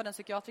att jag träffade en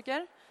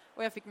psykiatriker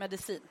och jag fick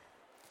medicin.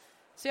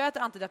 Så jag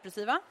äter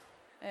antidepressiva.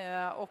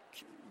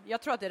 Och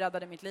jag tror att det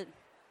räddade mitt liv.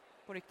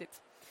 På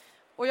riktigt.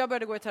 Och jag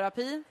började gå i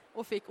terapi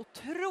och fick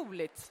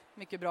otroligt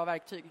mycket bra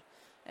verktyg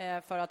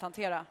för att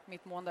hantera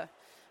mitt mående.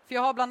 För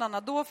jag har bland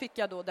annat, då fick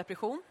jag då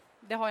depression.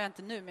 Det har jag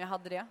inte nu, men jag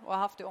hade det och har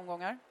haft det i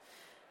omgångar.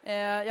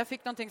 Jag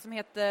fick någonting som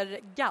heter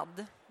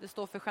GAD. Det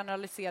står för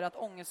generaliserat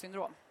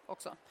ångestsyndrom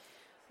också.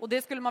 Och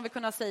det skulle man väl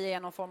kunna säga är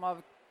någon form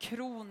av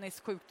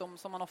kronisk sjukdom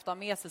som man ofta har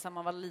med sig sedan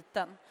man var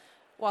liten.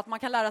 Och att man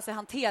kan lära sig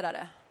hantera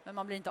det, men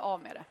man blir inte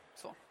av med det.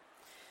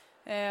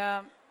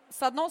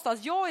 Så att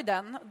någonstans,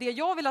 det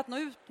jag vill att nå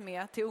ut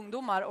med till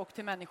ungdomar och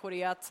till människor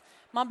är att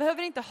man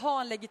behöver inte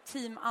ha en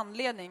legitim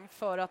anledning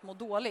för att må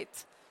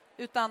dåligt.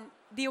 Utan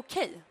det är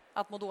okej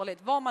att må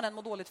dåligt. Vad man än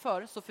mår dåligt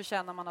för så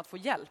förtjänar man att få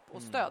hjälp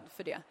och stöd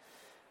för det.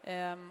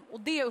 Och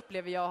det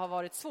upplever jag har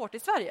varit svårt i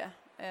Sverige.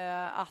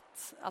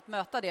 Att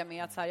möta det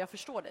med att så här, jag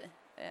förstår dig.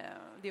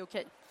 Det är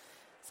okej.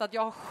 Så att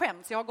jag har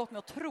skämts. Jag har gått med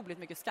otroligt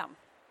mycket skam.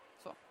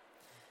 Så.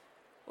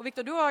 Och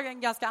Viktor, du har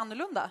en ganska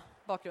annorlunda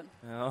bakgrund.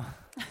 Ja.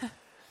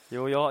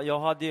 Jo, jag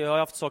har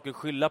haft saker att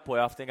skylla på.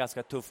 Jag har haft en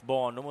ganska tuff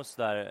barndom och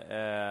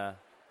sådär.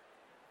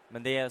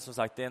 Men det är som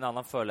sagt, det är en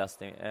annan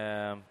föreläsning.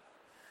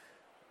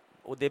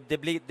 Och det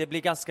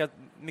blir ganska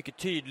mycket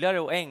tydligare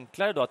och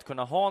enklare då att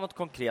kunna ha något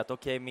konkret.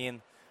 Okej,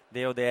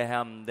 det och det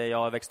hände. Jag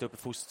har växt upp i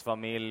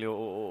fosterfamilj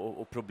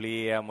och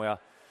problem.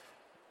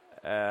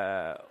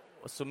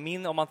 Och så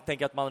om man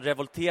tänker att man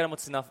revolterar mot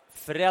sina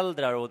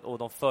föräldrar och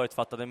de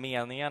förutfattade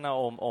meningarna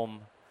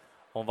om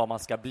vad man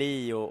ska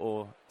bli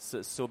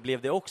så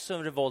blev det också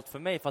en revolt för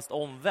mig, fast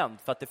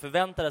omvänt. För att det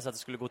förväntades att det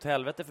skulle gå till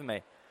helvete för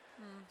mig.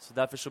 Så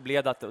därför så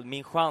blev det att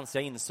min chans,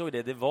 jag insåg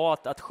det var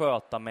att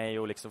sköta mig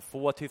och liksom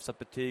få ett hyfsat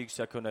betyg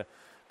så jag kunde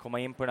komma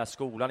in på den här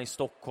skolan i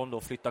Stockholm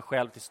då, flytta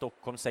själv till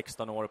Stockholm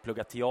 16 år och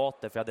plugga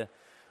teater, för jag hade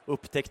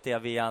upptäckt det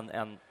via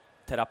en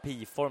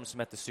terapiform som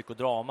heter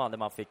psykodrama, där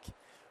man fick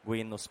gå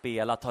in och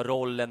spela, ta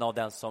rollen av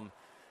den som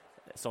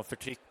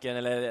förtrycker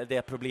eller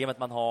det problemet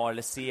man har,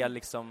 eller se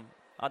liksom,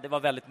 ja, det var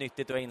väldigt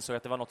nyttigt och jag insåg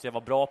att det var något jag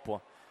var bra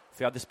på,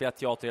 för jag hade spelat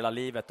teater hela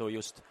livet och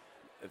just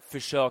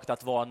försökt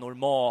att vara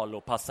normal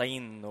och passa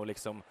in och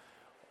liksom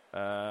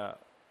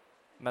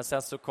men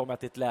sen så kom jag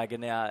till ett läge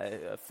när jag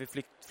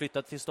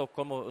flyttade till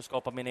Stockholm och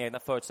skapade mina egna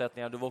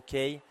förutsättningar. Det var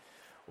okej.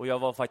 Och jag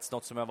var faktiskt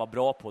något som jag var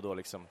bra på då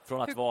liksom.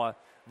 Från att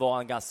vara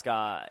en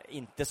ganska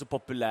inte så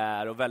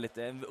populär och väldigt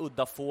en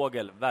udda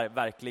fågel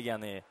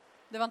verkligen i.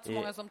 Det var inte så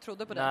många som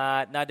trodde på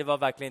det. Nej, det var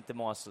verkligen inte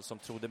många som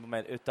trodde på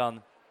mig,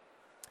 utan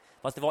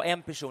fast det var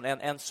en person,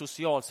 en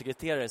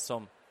socialsekreterare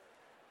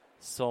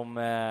som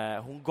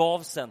hon gav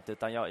sig inte,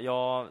 utan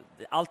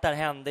allt det här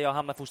hände. Jag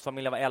hamnade i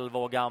fosterfamilj, jag var 11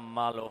 år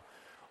gammal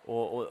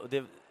och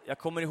det, jag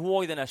kommer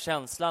ihåg den här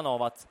känslan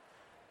av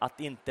att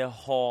inte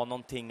ha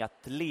någonting att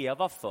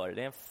leva för.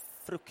 Det är en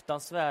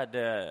fruktansvärd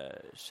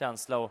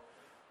känsla och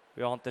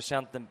jag har inte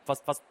känt den,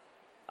 fast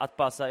att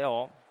bara säga,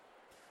 ja,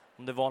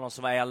 om det var någon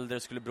som var äldre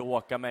och skulle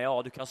bråka med,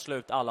 ja, du kan slå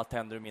ut alla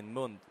tänder ur min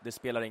mun, det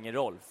spelar ingen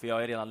roll, för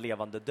jag är redan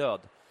levande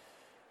död.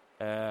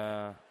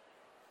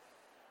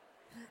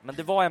 Men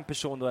det var en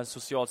person då, en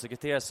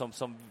socialsekreterare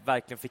som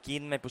verkligen fick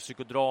in mig på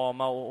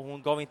psykodrama, och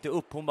hon gav inte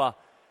upp. Hon bara,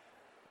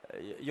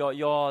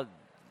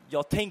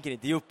 jag tänker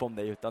inte ge upp om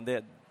dig, utan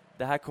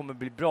det här kommer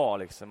bli bra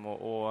liksom.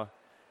 Och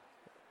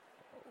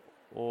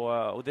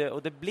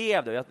det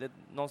blev det.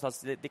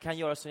 Någonstans, det kan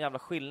göra så jävla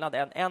skillnad.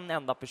 En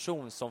enda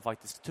person som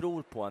faktiskt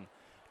tror på en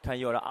kan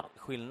göra all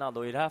skillnad,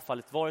 och i det här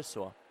fallet var det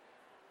så.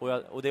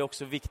 Och det är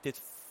också viktigt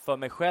för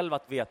mig själv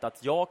att veta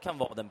att jag kan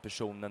vara den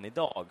personen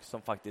idag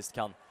som faktiskt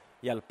kan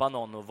hjälpa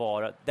någon och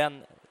vara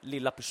den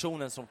lilla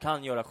personen som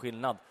kan göra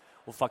skillnad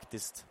och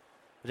faktiskt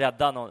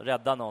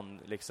rädda någon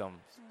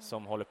liksom,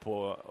 som håller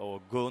på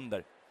att gå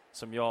under,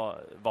 som jag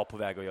var på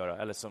väg att göra,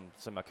 eller som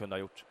jag kunde ha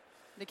gjort.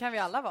 Det kan vi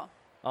alla vara.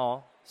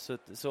 Ja,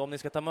 så om ni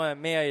ska ta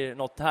med er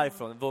något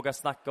härifrån, våga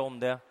snacka om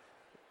det,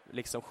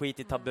 liksom skit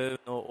i tabun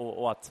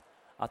och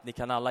att ni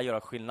kan alla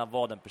göra skillnad,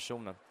 var den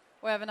personen.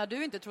 Och även när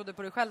du inte trodde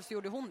på dig själv så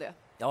gjorde hon det.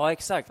 Ja,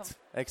 exakt.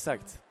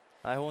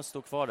 Nej, hon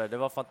stod kvar där. Det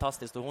var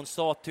fantastiskt. Och hon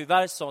sa,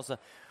 tyvärr så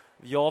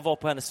jag var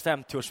på hennes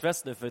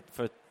 50-årsfest nu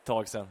för ett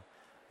tag sedan.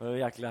 Det var en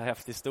jäkla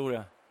häftig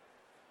historia.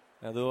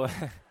 Ja, då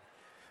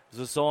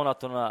så sa hon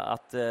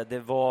att det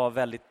var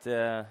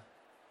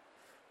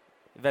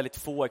väldigt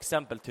få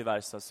exempel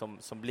tyvärr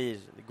som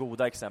blir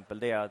goda exempel.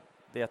 Det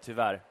är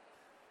tyvärr.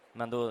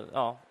 Men då,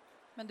 ja.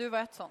 Men du var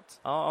ett sånt.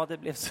 Ja, det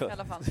blev så. I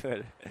alla fall. Så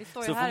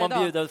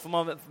får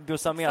man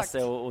bjussa med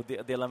sig och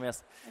dela med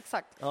sig.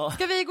 Exakt. Ja.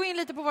 Ska vi gå in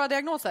lite på våra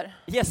diagnoser?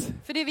 Yes.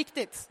 För det är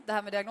viktigt, det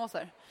här med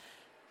diagnoser.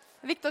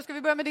 Viktor, ska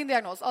vi börja med din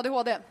diagnos?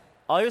 ADHD.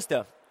 Ja, just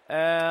det.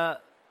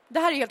 Det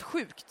här är helt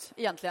sjukt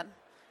egentligen.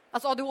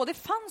 Alltså ADHD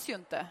fanns ju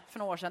inte för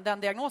några år sedan, den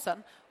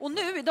diagnosen. Och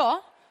nu idag...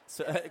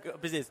 Så,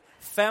 precis.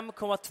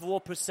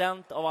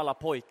 5,2% av alla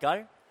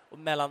pojkar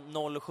mellan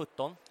 0 och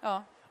 17.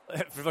 Ja. För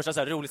det första, så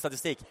här, rolig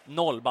statistik.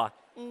 0 bara.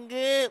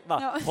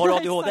 Har du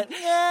ADHD?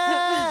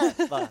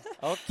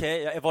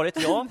 Okej, var det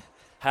jag?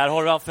 Här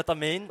har du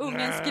amfetamin.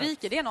 Ungen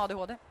skriker, det är en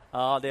ADHD.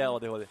 Ja, det är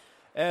ADHD.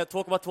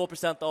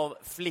 2,2% av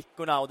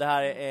flickorna, och det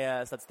här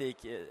är statistik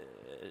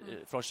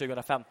från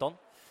 2015.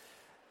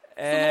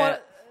 Så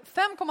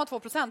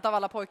 5,2% av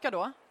alla pojkar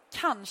då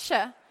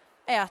kanske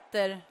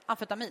äter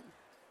amfetamin.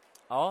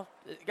 Ja,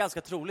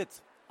 ganska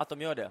troligt att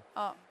de gör det.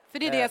 Ja, för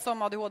det är det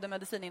som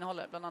ADHD-medicin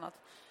innehåller bland annat.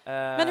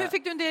 Men hur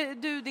fick du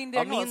din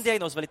diagnos? Ja, min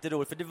diagnos var lite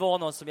rolig, för det var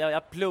någon som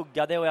jag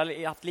pluggade och jag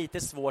har haft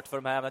lite svårt för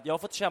de här. Jag har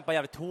fått kämpa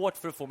jävligt hårt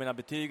för att få mina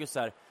betyg och så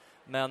här.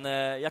 Men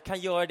jag kan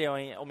göra det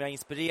om jag är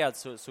inspirerad,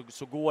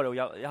 så går det. Och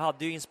jag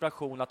hade ju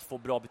inspiration att få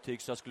bra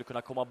betyg så jag skulle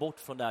kunna komma bort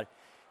från det där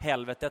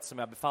helvetet som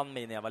jag befann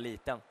mig i när jag var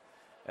liten.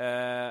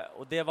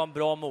 Och det var en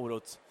bra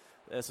morot.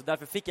 Så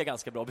därför fick jag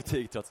ganska bra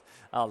betyg trots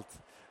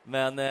allt.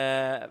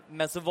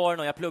 Men så var det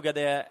någon, jag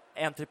pluggade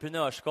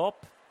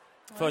entreprenörskap,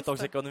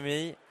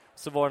 företagsekonomi.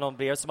 Så var det någon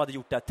brev som hade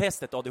gjort det här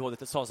testet, ADHD,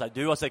 och sa så här: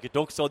 du har säkert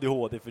också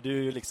ADHD, för du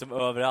är ju liksom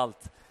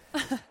överallt.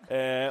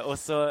 Och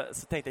så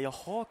tänkte jag,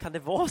 jaha, kan det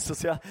vara så?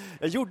 Så jag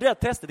gjorde det här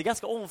testet, det är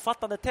ganska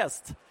omfattande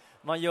test.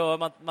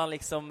 Man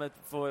liksom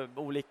får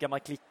olika, man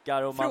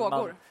klickar och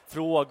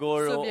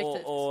frågor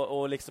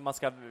och liksom man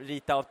ska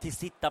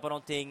sitta på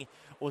någonting,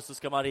 och så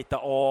ska man rita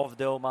av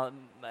det, och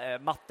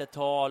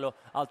mattetal och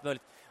allt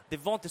möjligt. Det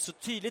var inte så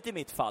tydligt i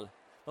mitt fall.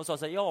 De sa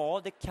så här,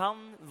 ja, det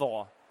kan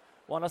vara.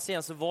 Och annars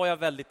sen så var jag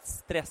väldigt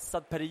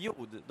stressad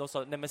period. De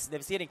sa, när vi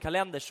ser din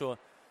kalender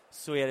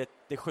så är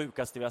det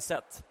sjukaste vi har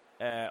sett.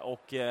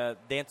 Och det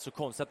är inte så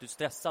konstigt att du är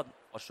stressad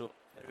och så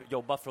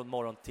jobbar från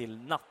morgon till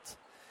natt.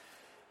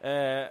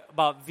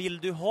 Vill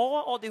du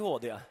ha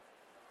ADHD?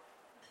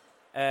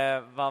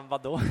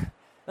 Vadå?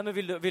 Nej, men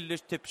vill du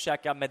typ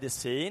käka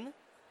medicin?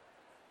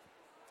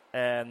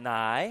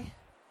 Nej,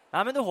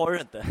 men då har du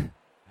inte.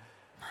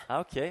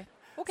 Okej.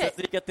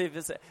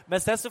 Okej.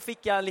 Men sen så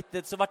fick jag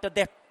lite, så vart jag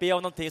deppig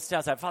av någonting, så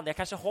jag fan, jag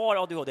kanske har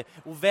ADHD.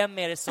 Och vem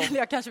är det som... Eller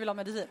jag kanske vill ha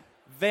medicin.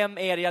 Vem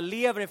är det jag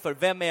lever inför?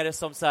 Vem är det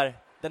som så här,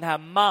 den här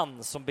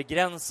man som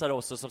begränsar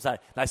oss och som så här,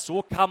 nej,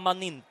 så kan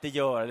man inte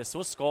göra, eller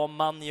så ska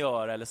man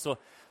göra, eller så.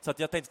 Så att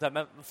jag tänkte så här,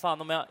 men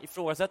fan, om jag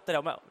ifrågasätter det,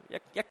 om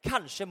jag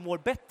kanske mår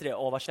bättre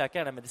av att käka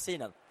den här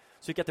medicinen.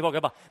 Så gick jag tillbaka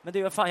och bara, men det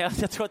är fan,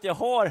 jag tror att jag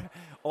har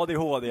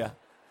ADHD.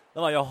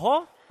 Då var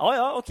jaha,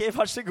 ja, okej,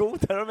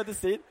 varsågod, här har du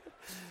medicin.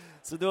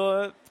 Så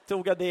då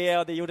tog jag det,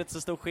 och det gjorde inte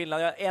så stor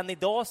skillnad. Än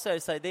idag så är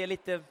det så här, det är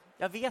lite,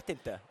 jag vet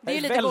inte. Det är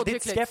jag lite väldigt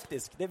godtyckligt.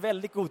 skeptisk. Det är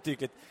väldigt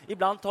godtyckligt.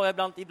 Ibland tar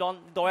jag,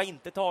 ibland har jag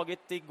inte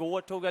tagit.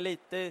 Igår tog jag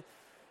lite.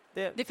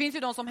 Det finns ju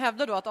de som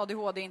hävdar då att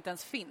ADHD inte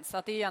ens finns.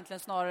 Att det är egentligen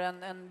snarare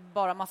en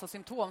bara massa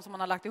symptom som man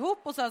har lagt ihop.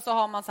 Och sen så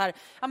har man så här,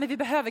 ja men vi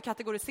behöver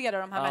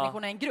kategorisera de här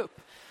människorna i en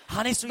grupp.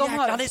 Han är så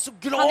han är så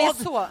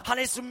glad. Han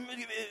är så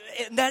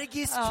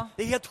energisk. Ja.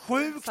 Det är helt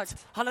sjukt.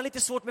 Exakt. Han har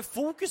lite svårt med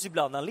fokus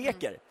ibland när han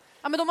leker.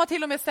 Ja, men de har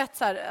till och med sett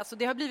så här, alltså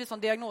det har blivit sån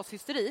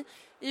diagnoshysteri.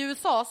 I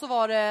USA så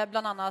var det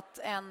bland annat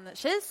en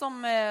tjej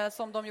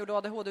som de gjorde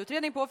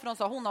ADHD-utredning på, för de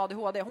sa hon har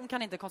ADHD, hon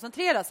kan inte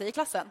koncentrera sig i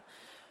klassen.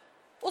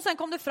 Och sen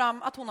kom det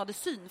fram att hon hade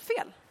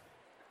synfel.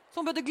 Så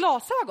hon behövde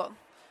glasögon.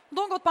 De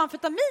har gått på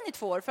amfetamin i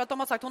 2 år för att de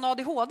har sagt att hon har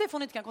ADHD för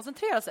hon inte kan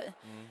koncentrera sig.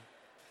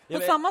 På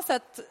samma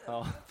sätt,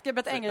 ska jag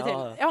berätta en grej till.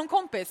 Jag har en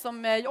kompis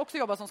som också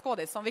jobbar som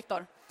skådis, som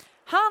Viktor.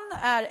 Han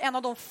är en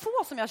av de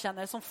få som jag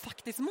känner som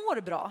faktiskt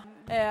mår bra.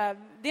 Det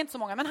är inte så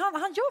många, men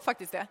han gör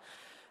faktiskt det.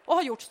 Och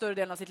har gjort större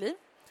delen av sitt liv.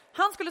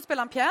 Han skulle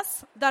spela en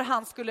pjäs där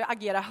han skulle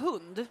agera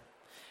hund.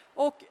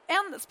 Och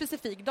en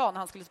specifik dag när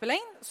han skulle spela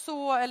in,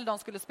 eller de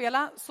skulle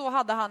spela, så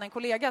hade han en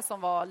kollega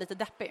som var lite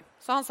deppig.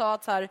 Så han sa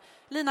att så här,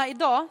 Lina,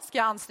 idag ska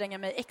jag anstränga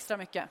mig extra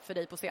mycket för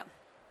dig på scen.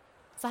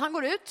 Så han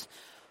går ut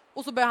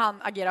och så börjar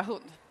han agera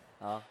hund.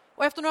 Ja.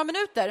 Och efter några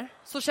minuter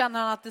så känner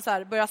han att det så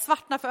här börjar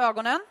svartna för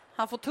ögonen.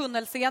 Han får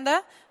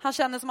tunnelseende. Han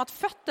känner som att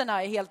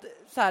fötterna är helt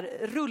så här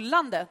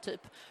rullande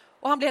typ.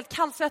 Och han blir helt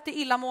kallsvettig,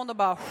 illamående och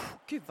bara,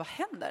 gud vad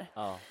händer?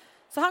 Ja.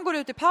 Så han går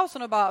ut i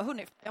pausen och bara,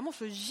 hörni, jag mår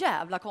så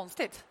jävla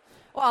konstigt.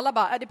 Och alla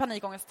bara, det är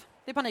panikångest.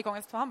 Det är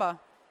panikångest. Och han bara,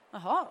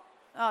 jaha,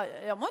 ja,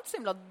 jag mår inte så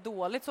himla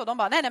dåligt. Så de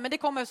bara, nej, men det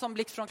kommer som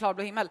blixt från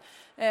klarblå himmel.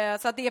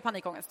 Så att det är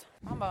panikångest.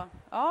 Och han bara,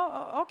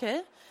 ja,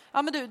 okej.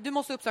 Ja, men du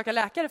måste uppsöka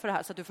läkare för det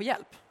här så att du får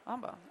hjälp. Och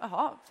han bara,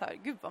 jaha, så här,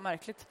 gud vad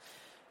märkligt.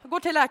 Jag går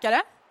till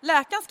läkare.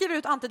 Läkaren skriver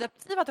ut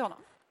antidepressiva till honom.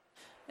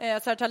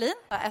 Sertralin,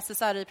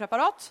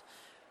 SSRI-preparat.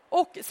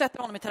 Och sätter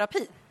honom i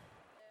terapi.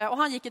 Och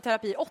han gick i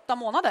terapi 8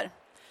 månader.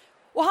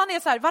 Och han är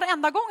så här,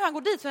 varenda gång han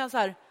går dit så är han så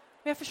här,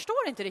 men jag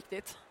förstår inte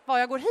riktigt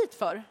vad jag går hit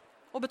för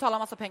och betalar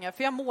massa pengar,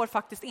 för jag mår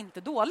faktiskt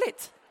inte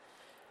dåligt.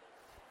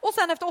 Och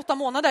sen efter 8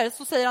 månader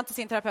så säger han till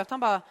sin terapeut, han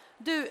bara,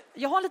 du,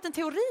 jag har en liten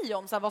teori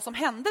om så här, vad som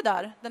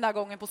hände den där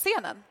gången på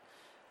scenen.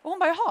 Och hon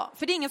bara, jaha,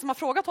 för det är ingen som har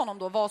frågat honom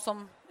då vad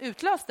som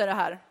utlöste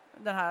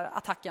den här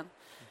attacken.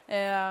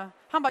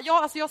 Han bara,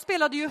 ja, alltså jag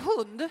spelade ju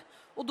hund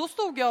och då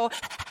stod jag och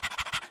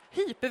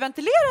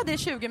hyperventilerade i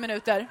 20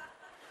 minuter.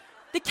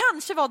 Det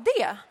kanske var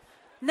det.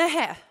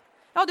 Nej,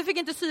 ja, du fick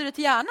inte syre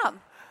till hjärnan.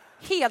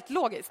 Helt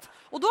logiskt.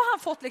 Och då har han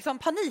fått liksom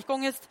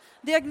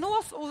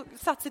panikångestdiagnos och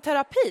satts i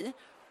terapi.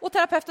 Och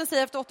terapeuten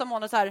säger efter 8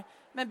 månader så här,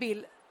 men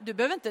Bill, du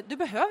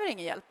behöver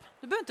ingen hjälp.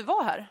 Du behöver inte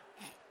vara här.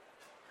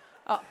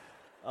 Ja.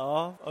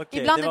 Ja, okay.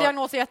 Ibland är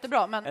diagnoser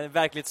jättebra. Men... En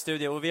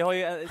verklighetsstudie. Och vi har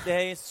ju, det här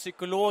är en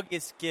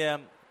psykologisk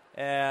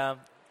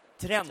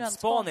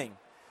trendspaning.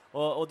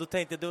 Och då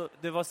tänkte jag,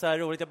 det var så här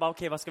roligt. Jag bara,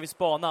 okej, vad ska vi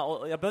spana?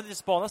 Och jag behövde inte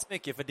spana så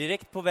mycket, för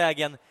direkt på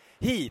vägen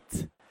hit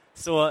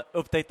så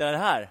upptäckte jag det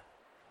här.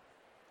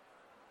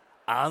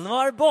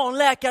 Anwar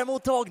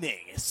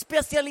barnläkarmottagning,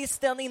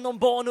 specialisten inom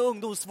barn- och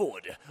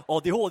ungdomsvård,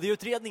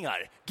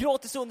 ADHD-utredningar,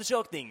 gratis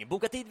undersökning,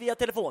 boka tid via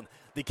telefon.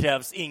 Det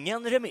krävs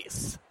ingen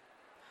remiss.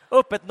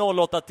 Öppet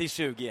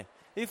 08-20.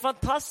 Det är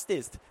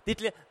fantastiskt.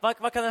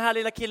 Vad kan den här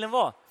lilla killen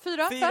vara?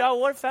 4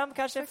 år, 5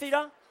 kanske,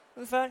 4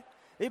 ungefär.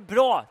 Det är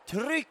bra.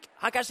 Tryck.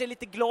 Han kanske är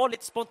lite glad,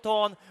 lite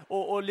spontan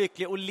och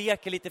lycklig och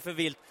leker lite för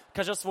vilt.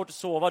 Kanske har svårt att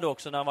sova då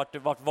också när han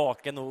varit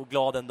vaken och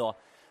glad en dag.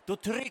 Då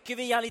trycker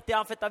vi igen lite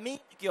amfetamin,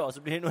 tycker jag,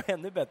 så blir det nog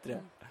ännu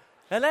bättre.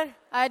 Eller?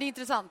 Nej, det är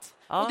intressant.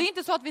 Ja. Och det är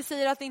inte så att vi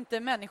säger att inte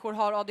människor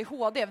har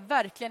ADHD,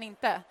 verkligen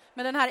inte.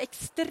 Men den här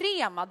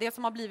extrema, det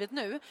som har blivit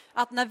nu,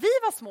 att när vi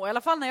var små, i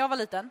alla fall när jag var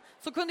liten,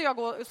 så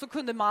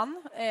kunde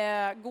man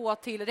gå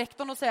till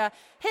rektorn och säga,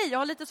 hej, jag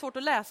har lite svårt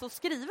att läsa och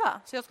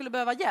skriva, så jag skulle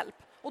behöva hjälp.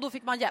 Och då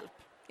fick man hjälp.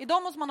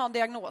 Idag måste man ha en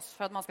diagnos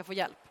för att man ska få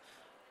hjälp.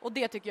 Och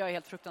det tycker jag är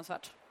helt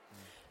fruktansvärt.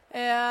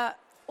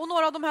 Och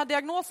några av de här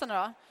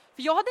diagnoserna då?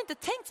 För jag hade inte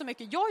tänkt så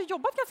mycket. Jag har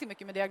jobbat ganska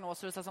mycket med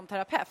diagnoser så som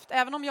terapeut.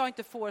 Även om jag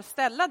inte får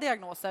ställa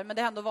diagnoser. Men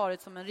det har ändå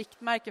varit som en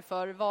riktmärke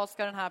för vad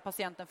ska den här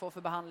patienten få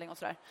för behandling och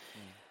sådär.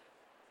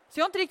 Så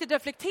jag har inte riktigt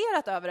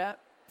reflekterat över det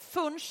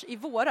förrän i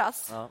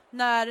våras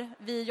när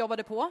vi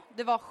jobbade på.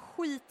 Det var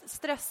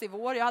skitstress i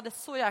vår. Jag hade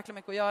så jäkla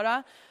mycket att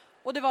göra.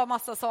 Och det var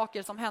massa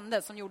saker som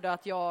hände som gjorde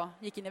att jag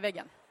gick in i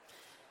väggen.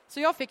 Så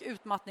jag fick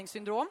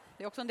utmattningssyndrom.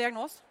 Det är också en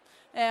diagnos.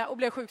 Och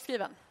blev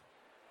sjukskriven.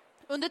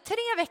 Under 3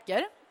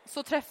 veckor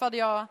så träffade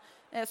jag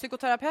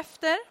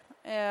psykoterapeuter,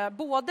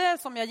 både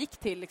som jag gick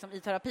till liksom,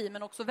 i terapi,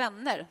 men också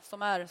vänner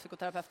som är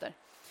psykoterapeuter.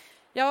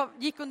 Jag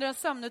gick under en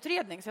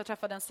sömnutredning, så jag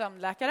träffade en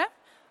sömnläkare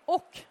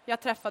och jag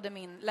träffade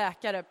min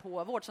läkare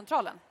på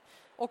vårdcentralen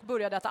och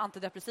började äta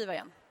antidepressiva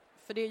igen.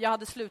 För jag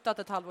hade slutat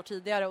ett halvår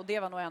tidigare och det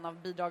var nog en av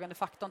bidragande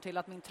faktorn till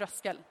att min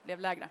tröskel blev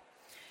lägre.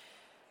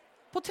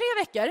 På 3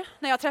 veckor,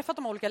 när jag träffat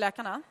de olika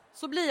läkarna,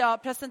 så blir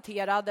jag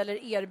presenterad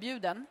eller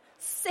erbjuden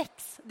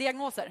 6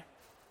 diagnoser.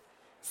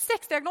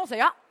 6 diagnoser.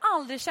 Jag har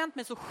aldrig känt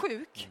mig så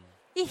sjuk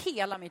i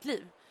hela mitt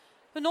liv.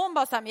 För någon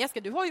bara så här, men Jessica,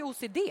 du har ju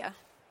OCD.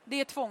 Det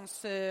är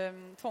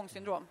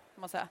tvångssyndrom,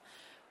 kan man säga.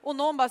 Och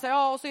någon bara säger,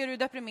 ja, och så är du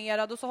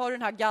deprimerad och så har du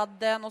den här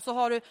gadden och så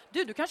har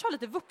du kanske har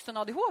lite vuxen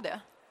ADHD.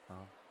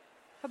 Ja.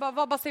 Jag bara,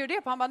 vad baserar du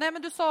det på? Han bara, nej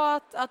men du sa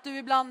att du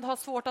ibland har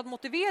svårt att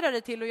motivera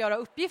dig till att göra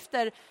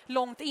uppgifter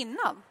långt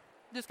innan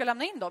du ska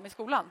lämna in dem i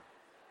skolan.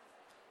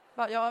 Jag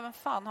bara, ja, vem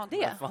fan har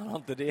det? Vem fan har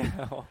inte det?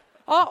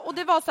 Ja, och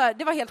det var så här,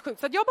 det var helt sjukt.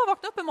 Så jag bara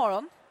vaknade upp en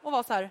morgon och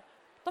var så här,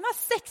 de här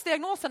 6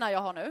 diagnoserna jag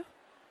har nu,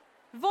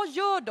 vad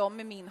gör de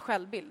med min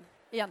självbild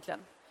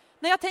egentligen?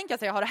 När jag tänker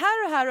att jag har det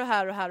här och här och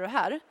här och här och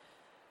här,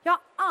 jag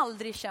har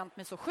aldrig känt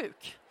mig så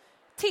sjuk.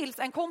 Tills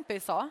en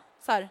kompis sa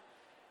så här,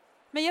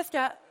 men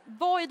Jessica,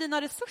 vad är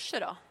dina resurser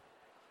då?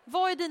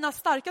 Vad är dina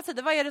starka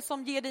sidor? Vad är det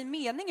som ger dig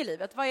mening i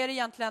livet? Vad är det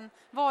egentligen,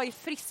 vad är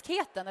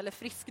friskheten eller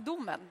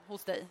friskdomen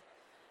hos dig?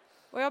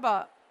 Och jag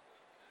bara,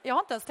 jag har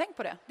inte ens tänkt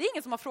på det. Det är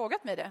ingen som har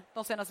frågat mig det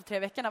de senaste 3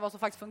 veckorna, vad som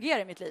faktiskt fungerar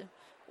i mitt liv.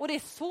 Och det är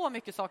så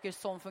mycket saker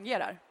som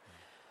fungerar.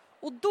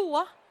 Och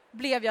då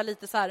blev jag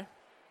lite så här,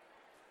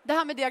 det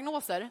här med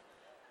diagnoser.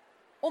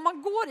 Om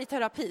man går i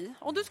terapi,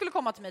 om du skulle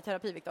komma till mig i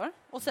terapi, Viktor,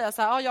 och säga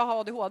så här, ja, jag har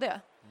ADHD.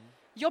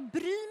 Jag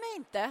bryr mig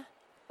inte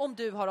om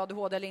du har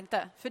ADHD eller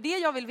inte. För det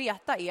jag vill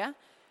veta är,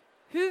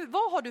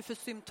 vad har du för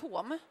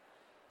symptom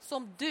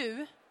som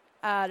du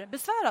är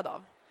besvärad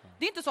av?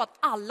 Det är inte så att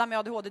alla med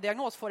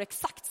ADHD-diagnos får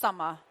exakt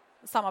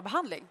samma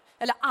behandling.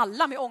 Eller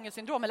alla med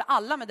ångestsyndrom eller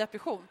alla med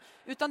depression.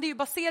 Utan det är ju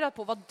baserat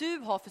på vad du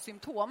har för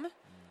symptom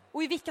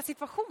och i vilka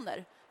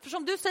situationer. För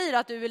som du säger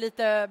att du är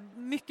lite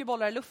mycket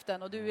bollar i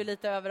luften och du är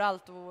lite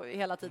överallt och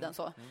hela tiden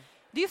så.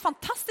 Det är ju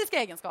fantastiska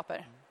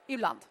egenskaper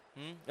ibland.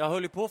 Jag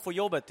höll ju på att få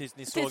jobbet tills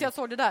ni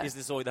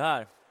såg det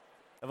här.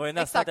 Det var ju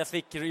nästan att jag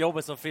fick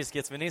jobbet som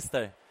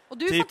friskhetsminister. Och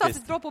du är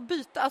fantastiskt bra på att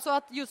byta, alltså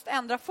att just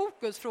ändra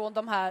fokus från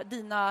de här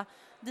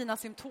dina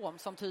symptom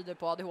som tyder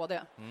på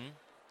ADHD.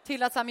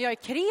 Till att säga, men jag är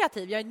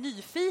kreativ, jag är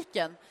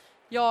nyfiken,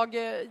 jag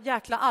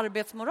jäkla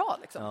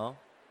arbetsmoral liksom. Ja.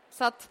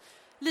 Så att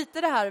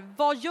lite det här,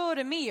 vad gör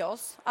det med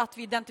oss att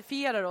vi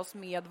identifierar oss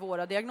med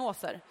våra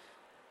diagnoser?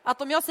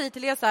 Att om jag säger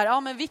till er så här,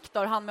 ja men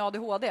Viktor, han med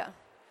ADHD,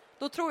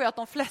 då tror jag att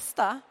de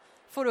flesta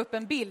får upp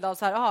en bild av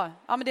så här,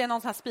 ja men det är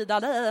någon sån här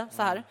speedad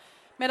så här.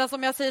 Medan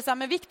om jag säger så här,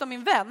 men Viktor,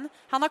 min vän,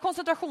 han har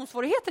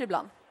koncentrationssvårigheter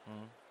ibland.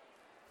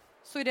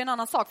 Så är det en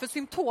annan sak. För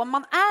symptom,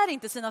 man är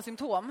inte sina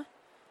symptom,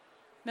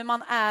 men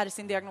man är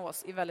sin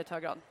diagnos i väldigt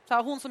hög grad. Så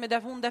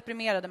här, hon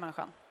deprimerade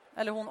människan.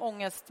 Eller hon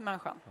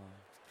ångestmänniskan.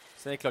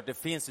 Så det är klart, det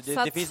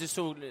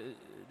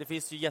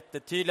finns ju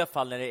jättetydliga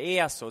fall när det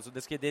är så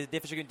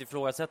det försöker inte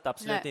ifrågasätta,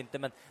 absolut inte,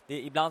 men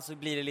ibland så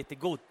blir det lite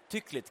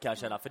godtyckligt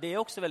kanske, för det är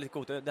också väldigt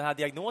godtyckligt. Den här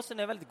diagnosen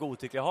är väldigt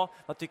godtycklig. Jaha,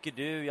 vad tycker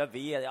du? Jag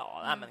vet,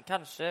 nej, men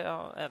kanske,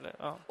 eller,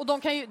 ja. Och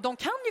de kan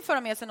ju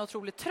föra med sig en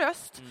otrolig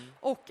tröst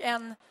och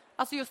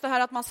alltså just det här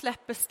att man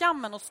släpper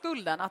skammen och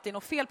skulden, att det är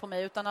något fel på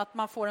mig, utan att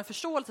man får en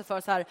förståelse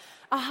för så här,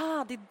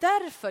 aha, det är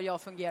därför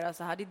jag fungerar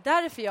så här, det är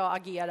därför jag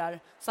agerar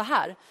så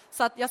här.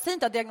 Så att jag säger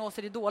inte att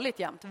diagnoser är dåligt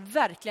jämt,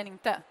 verkligen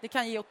inte. Det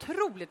kan ge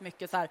otroligt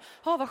mycket så här,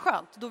 vad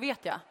skönt, då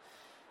vet jag.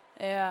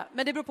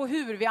 Men det beror på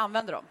hur vi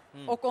använder dem.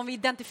 Och om vi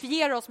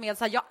identifierar oss med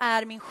så här, jag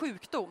är min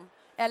sjukdom,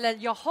 eller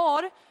jag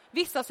har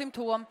vissa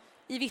symptom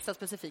i vissa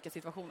specifika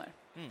situationer.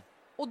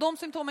 Och de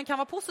symptomen kan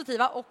vara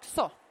positiva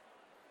också.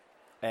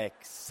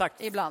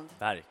 Exakt. Ibland.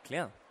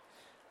 Verkligen.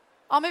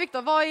 Ja, men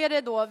Viktor, vad är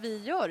det då vi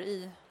gör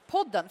i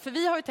podden? För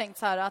vi har ju tänkt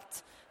så här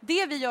att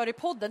det vi gör i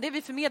podden, det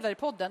vi förmedlar i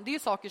podden, det är ju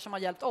saker som har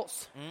hjälpt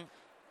oss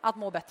att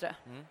må bättre.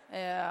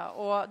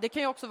 Och det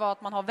kan ju också vara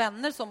att man har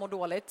vänner som mår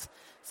dåligt.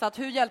 Så att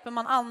hur hjälper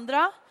man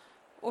andra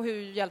och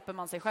hur hjälper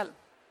man sig själv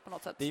på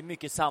något sätt? Det är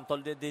mycket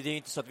samtal. Det är ju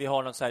inte så att vi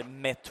har någon så här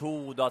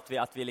metod och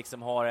att vi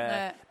liksom har...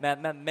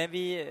 Men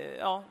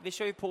vi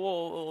kör ju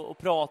på och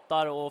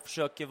pratar och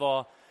försöker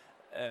vara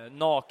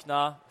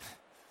nakna,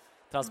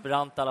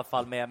 transparent i alla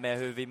fall med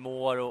hur vi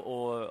mår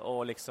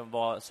och liksom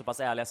vara så pass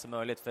ärliga som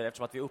möjligt, för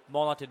eftersom att vi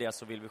uppmanar till det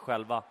så vill vi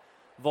själva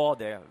vara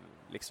det,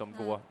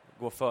 liksom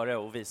gå före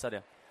och visa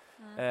det.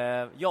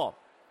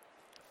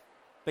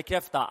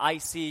 Bekräfta, I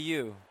see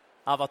you,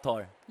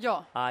 Avatar.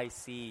 Ja. I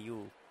see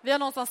you. Vi har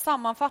någonstans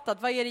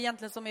sammanfattat, vad är det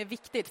egentligen som är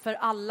viktigt för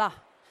alla?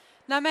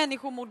 När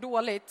människor mår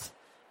dåligt,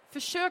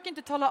 försök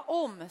inte tala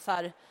om så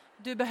här,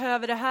 du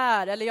behöver det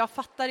här, eller jag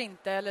fattar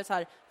inte, eller så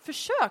här,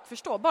 försök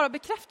förstå, bara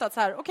bekräfta att så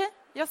här, okej,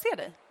 jag ser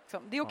dig.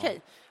 Det är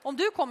okej. Om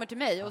du kommer till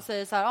mig och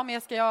säger så här,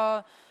 men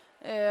jag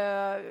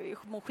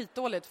mår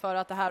skitdåligt för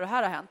att det här och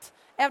här har hänt.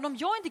 Även om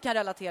jag inte kan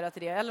relatera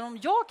till det, eller om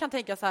jag kan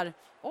tänka så här,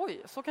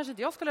 oj, så kanske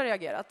inte jag skulle ha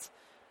reagerat.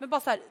 Men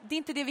bara så här, det är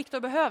inte det Viktor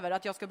behöver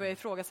att jag ska börja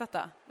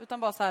ifrågasätta. Utan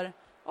bara så här,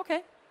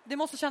 okej, det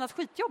måste kännas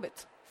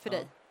skitjobbigt för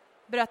dig.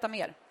 Berätta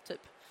mer,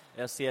 typ.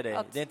 Jag ser dig.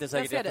 Det är inte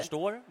säkert jag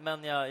förstår,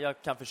 men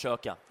jag kan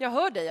försöka. Jag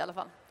hör dig i alla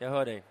fall. Jag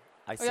hör dig.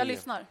 Och jag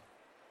lyssnar.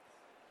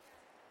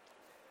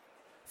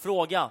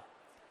 Fråga.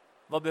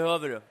 Vad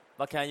behöver du?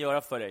 Vad kan jag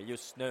göra för dig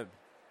just nu?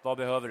 Vad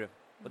behöver du?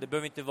 Och det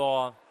behöver inte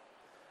vara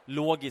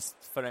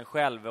logiskt för en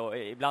själv. Och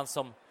ibland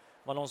som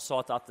någon sa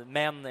att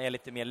män är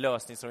lite mer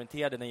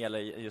lösningsorienterade när det gäller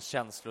just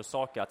känslor och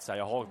saker. Att säga,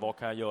 jaha, vad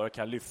kan jag göra?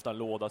 Kan jag lyfta en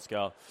låda?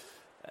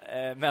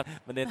 Men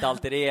det är inte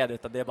alltid det är,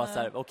 utan det är bara så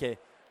här, okej,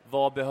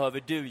 vad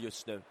behöver du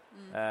just nu?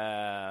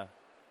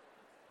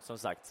 Som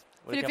sagt.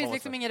 För det finns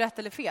liksom inget rätt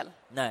eller fel.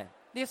 Nej.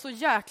 Det är så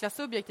jäkla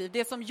subjektivt.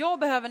 Det som jag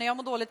behöver när jag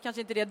mår dåligt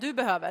kanske inte det du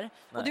behöver. Nej.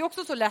 Och det är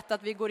också så lätt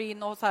att vi går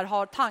in och så här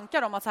har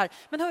tankar om att så här,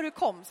 men hörru,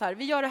 kom, så här,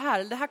 vi gör det här,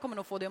 eller det här kommer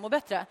nog få dig att må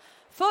bättre.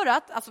 För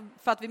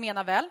att vi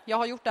menar väl, jag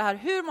har gjort det här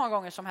hur många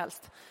gånger som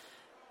helst.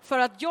 För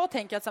att jag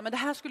tänker att så här, men det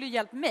här skulle ju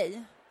hjälpa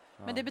mig.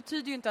 Men det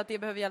betyder ju inte att det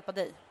behöver hjälpa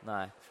dig.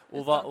 Nej.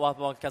 Och att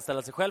man kan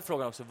ställa sig själv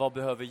frågan också, vad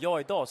behöver jag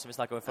idag, som vi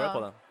snackade om i förra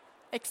podden?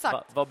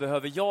 Exakt. Vad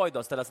behöver jag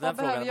idag? Ställa sig den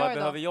frågan. Vad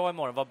behöver jag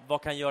imorgon?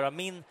 Vad kan göra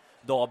min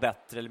dag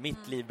bättre eller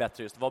mitt liv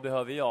bättre just? Vad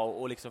behöver jag?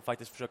 Och liksom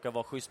faktiskt försöka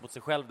vara schysst mot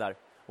sig själv där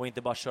och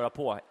inte bara köra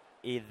på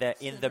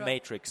in the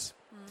matrix.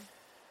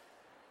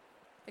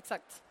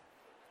 Exakt.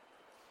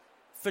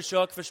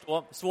 Försök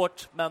förstå.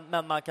 Svårt,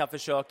 men man kan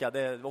försöka. Det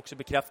är också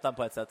bekräftan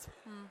på ett sätt.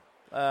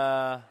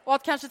 Och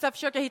att kanske så här,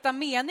 försöka hitta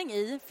mening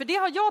i, för det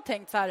har jag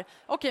tänkt så här,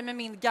 okej, med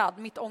min GAD,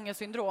 mitt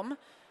ångestsyndrom,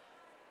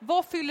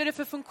 vad fyller det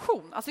för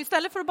funktion? Alltså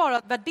istället för att bara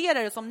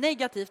värdera det som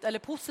negativt eller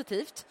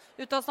positivt,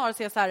 utan snarare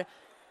se så här,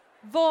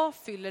 vad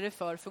fyller det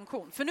för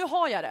funktion? För nu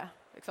har jag det.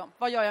 Liksom.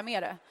 Vad gör jag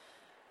med det?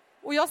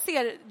 Och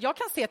jag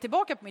kan se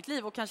tillbaka på mitt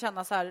liv och kan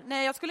känna så här,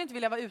 nej, jag skulle inte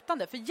vilja vara utan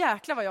det. För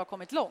jäklar vad jag har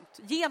kommit långt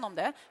genom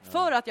det.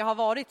 För att jag har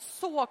varit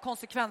så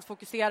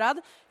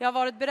konsekvensfokuserad. Jag har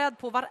varit beredd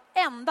på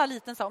varenda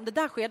liten, så här, om det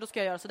där sker, då ska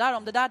jag göra så där.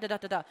 Om det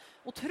där.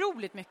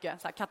 Otroligt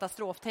mycket så här,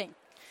 katastroftänk.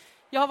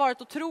 Jag har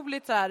varit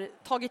otroligt så här,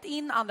 tagit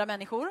in andra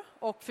människor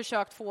och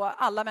försökt få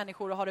alla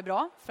människor att ha det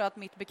bra. För att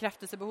mitt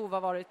bekräftelsebehov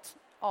har varit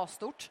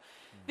stort.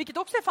 Vilket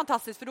också är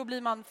fantastiskt, för då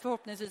blir man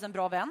förhoppningsvis en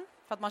bra vän.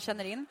 För att man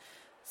känner in.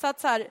 Så att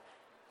så här,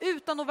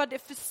 utan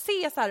att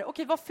se så här,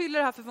 okej, vad fyller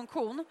det här för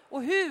funktion?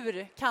 Och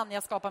hur kan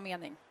jag skapa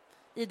mening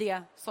i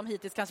det som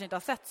hittills kanske inte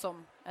har sett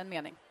som en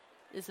mening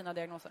i sina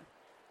diagnoser?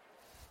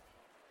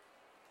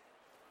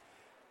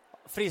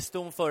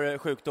 Friskdom för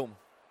sjukdom.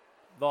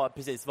 Vad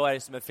är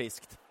det som är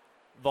friskt?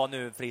 Vad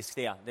nu friskt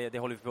är. Det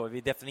håller vi på.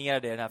 Vi definierar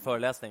det i den här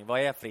föreläsningen. Vad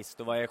är friskt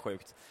och vad är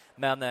sjukt?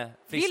 Men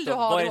friskdom,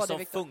 vad är det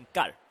som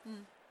funkar?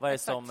 Vad är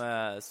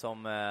det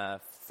som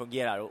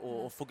fungerar?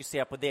 Och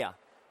fokusera på det.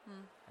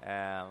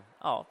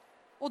 Ja.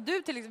 Och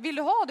du vill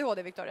du ha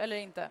ADHD, Viktor, eller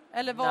inte?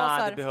 Eller Nej, så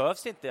här... det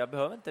behövs inte. Jag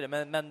behöver inte det.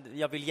 Men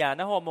jag vill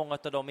gärna ha många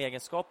av de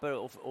egenskaper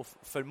och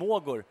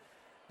förmågor,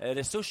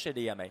 resurser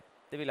det ger mig.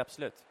 Det vill jag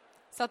absolut.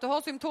 Så att du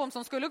har symptom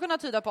som skulle kunna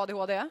tyda på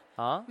ADHD,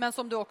 men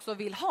som du också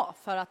vill ha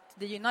för att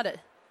det gynnar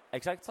dig.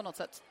 Exakt. På något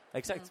sätt.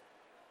 Exakt.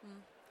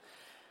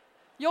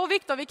 Jag och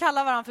Viktor, vi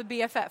kallar varandra för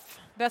BFF,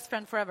 Best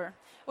Friend Forever.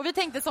 Och vi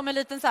tänkte som en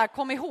liten så här,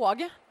 kom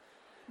ihåg,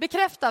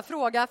 bekräfta,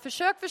 fråga,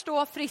 försök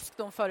förstå,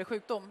 friskdom före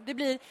sjukdom. Det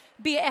blir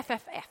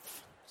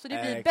BFFF. Så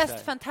det blir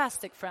Best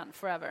Fantastic Friend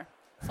Forever.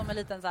 Som en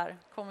liten så här,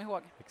 kom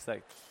ihåg.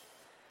 Exakt.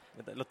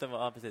 Låt den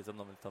vara, precis, om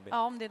de vill ta en bild.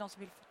 Ja, om det är någon som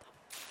vill fota.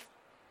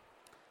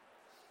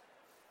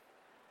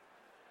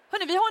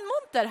 Hörrni, vi har en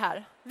monter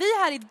här. Vi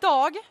är här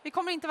idag, vi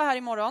kommer inte vara här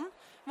imorgon.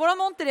 Våra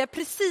monter är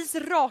precis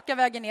raka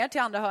vägen ner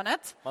till andra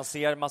hörnet. Man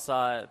ser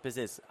massa,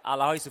 precis.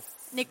 Alla har ju så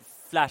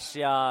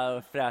flashiga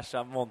och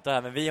fräscha monter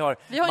här, men vi har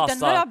massa...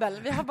 inte en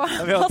möbel, vi har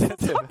bara massa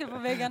saker på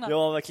väggarna. Vi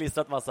har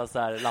klistrat massa så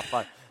här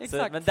lappar.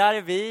 Så, men där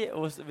är vi,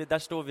 och där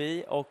står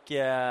vi,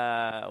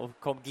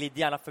 och glid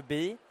gärna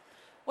förbi.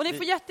 Och ni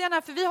får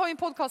jättegärna, för vi har ju en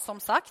podcast som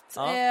sagt.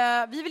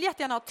 Vi vill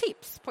jättegärna ha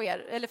tips på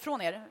er, eller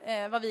från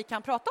er, vad vi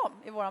kan prata om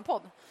i våran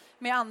podd.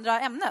 Med andra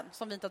ämnen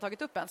som vi inte har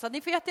tagit upp än. Så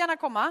ni får jättegärna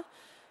komma.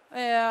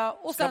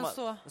 Och sen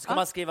ska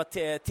man skriva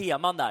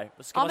teman där.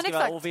 Ska man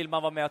skriva, och vill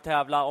man vara med och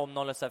tävla om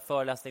någon så här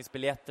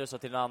föreläsningsbiljetter så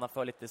till någon annan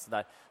för lite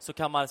sådär, så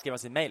kan man skriva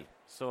sin mail.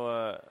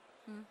 Så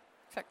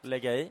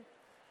lägga i.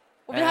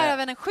 Och vi har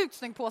även en sjukt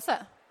snygg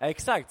påse.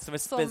 Exakt, som är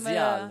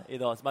speciell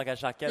idag. Så man kan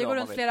tjacka det går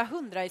runt flera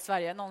hundra i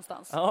Sverige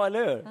någonstans. Ja, eller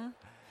hur?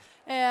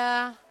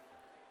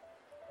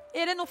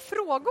 Är det några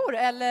frågor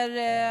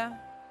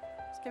eller...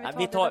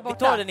 Vi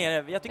tar det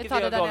nere. Jag tycker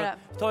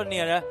vi tar det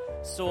nere.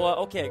 Så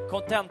okej,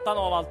 kontentan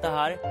av allt det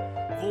här.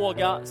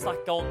 Våga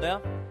snacka om det.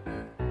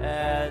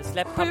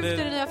 Släpp tabu. Sjukt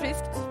är det nya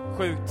friskt.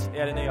 Sjukt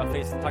är det nya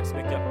friskt. Tack så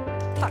mycket.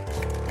 Tack.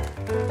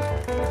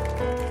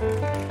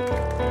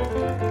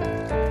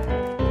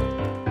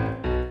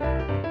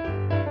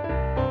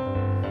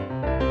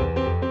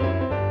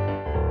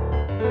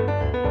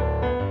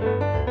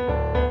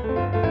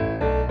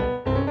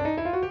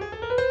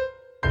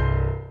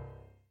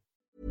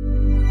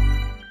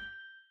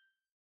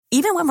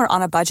 Even when we're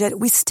on a budget,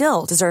 we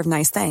still deserve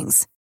nice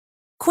things.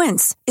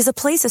 Quince is a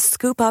place to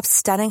scoop up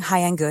stunning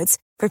high-end goods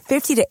for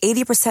 50 to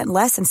 80%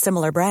 less than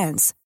similar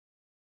brands.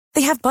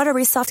 They have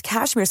buttery soft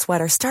cashmere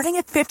sweaters starting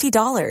at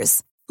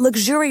 $50,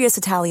 luxurious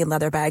Italian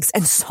leather bags,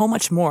 and so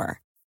much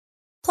more.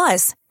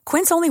 Plus,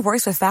 Quince only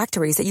works with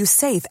factories that use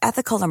safe,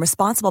 ethical, and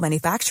responsible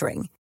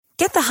manufacturing.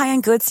 Get the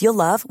high-end goods you'll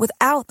love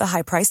without the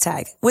high price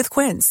tag with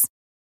Quince.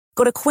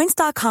 Go to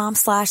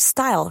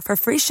quince.com/style for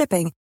free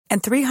shipping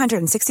and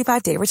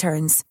 365-day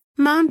returns.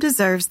 Mom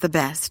deserves the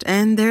best,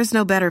 and there's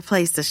no better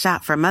place to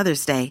shop for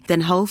Mother's Day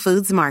than Whole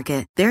Foods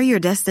Market. They're your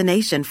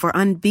destination for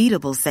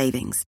unbeatable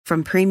savings,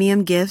 from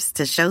premium gifts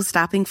to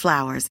show-stopping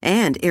flowers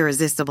and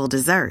irresistible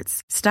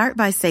desserts. Start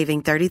by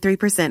saving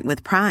 33%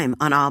 with Prime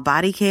on all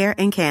body care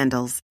and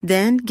candles.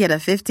 Then get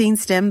a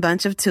 15-stem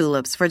bunch of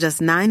tulips for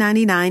just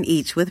 $9.99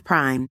 each with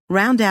Prime.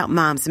 Round out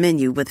Mom's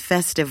menu with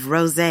festive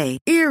rosé,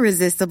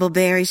 irresistible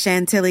berry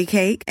chantilly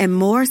cake, and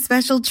more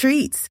special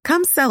treats.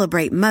 Come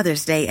celebrate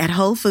Mother's Day at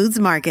Whole Foods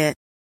Market.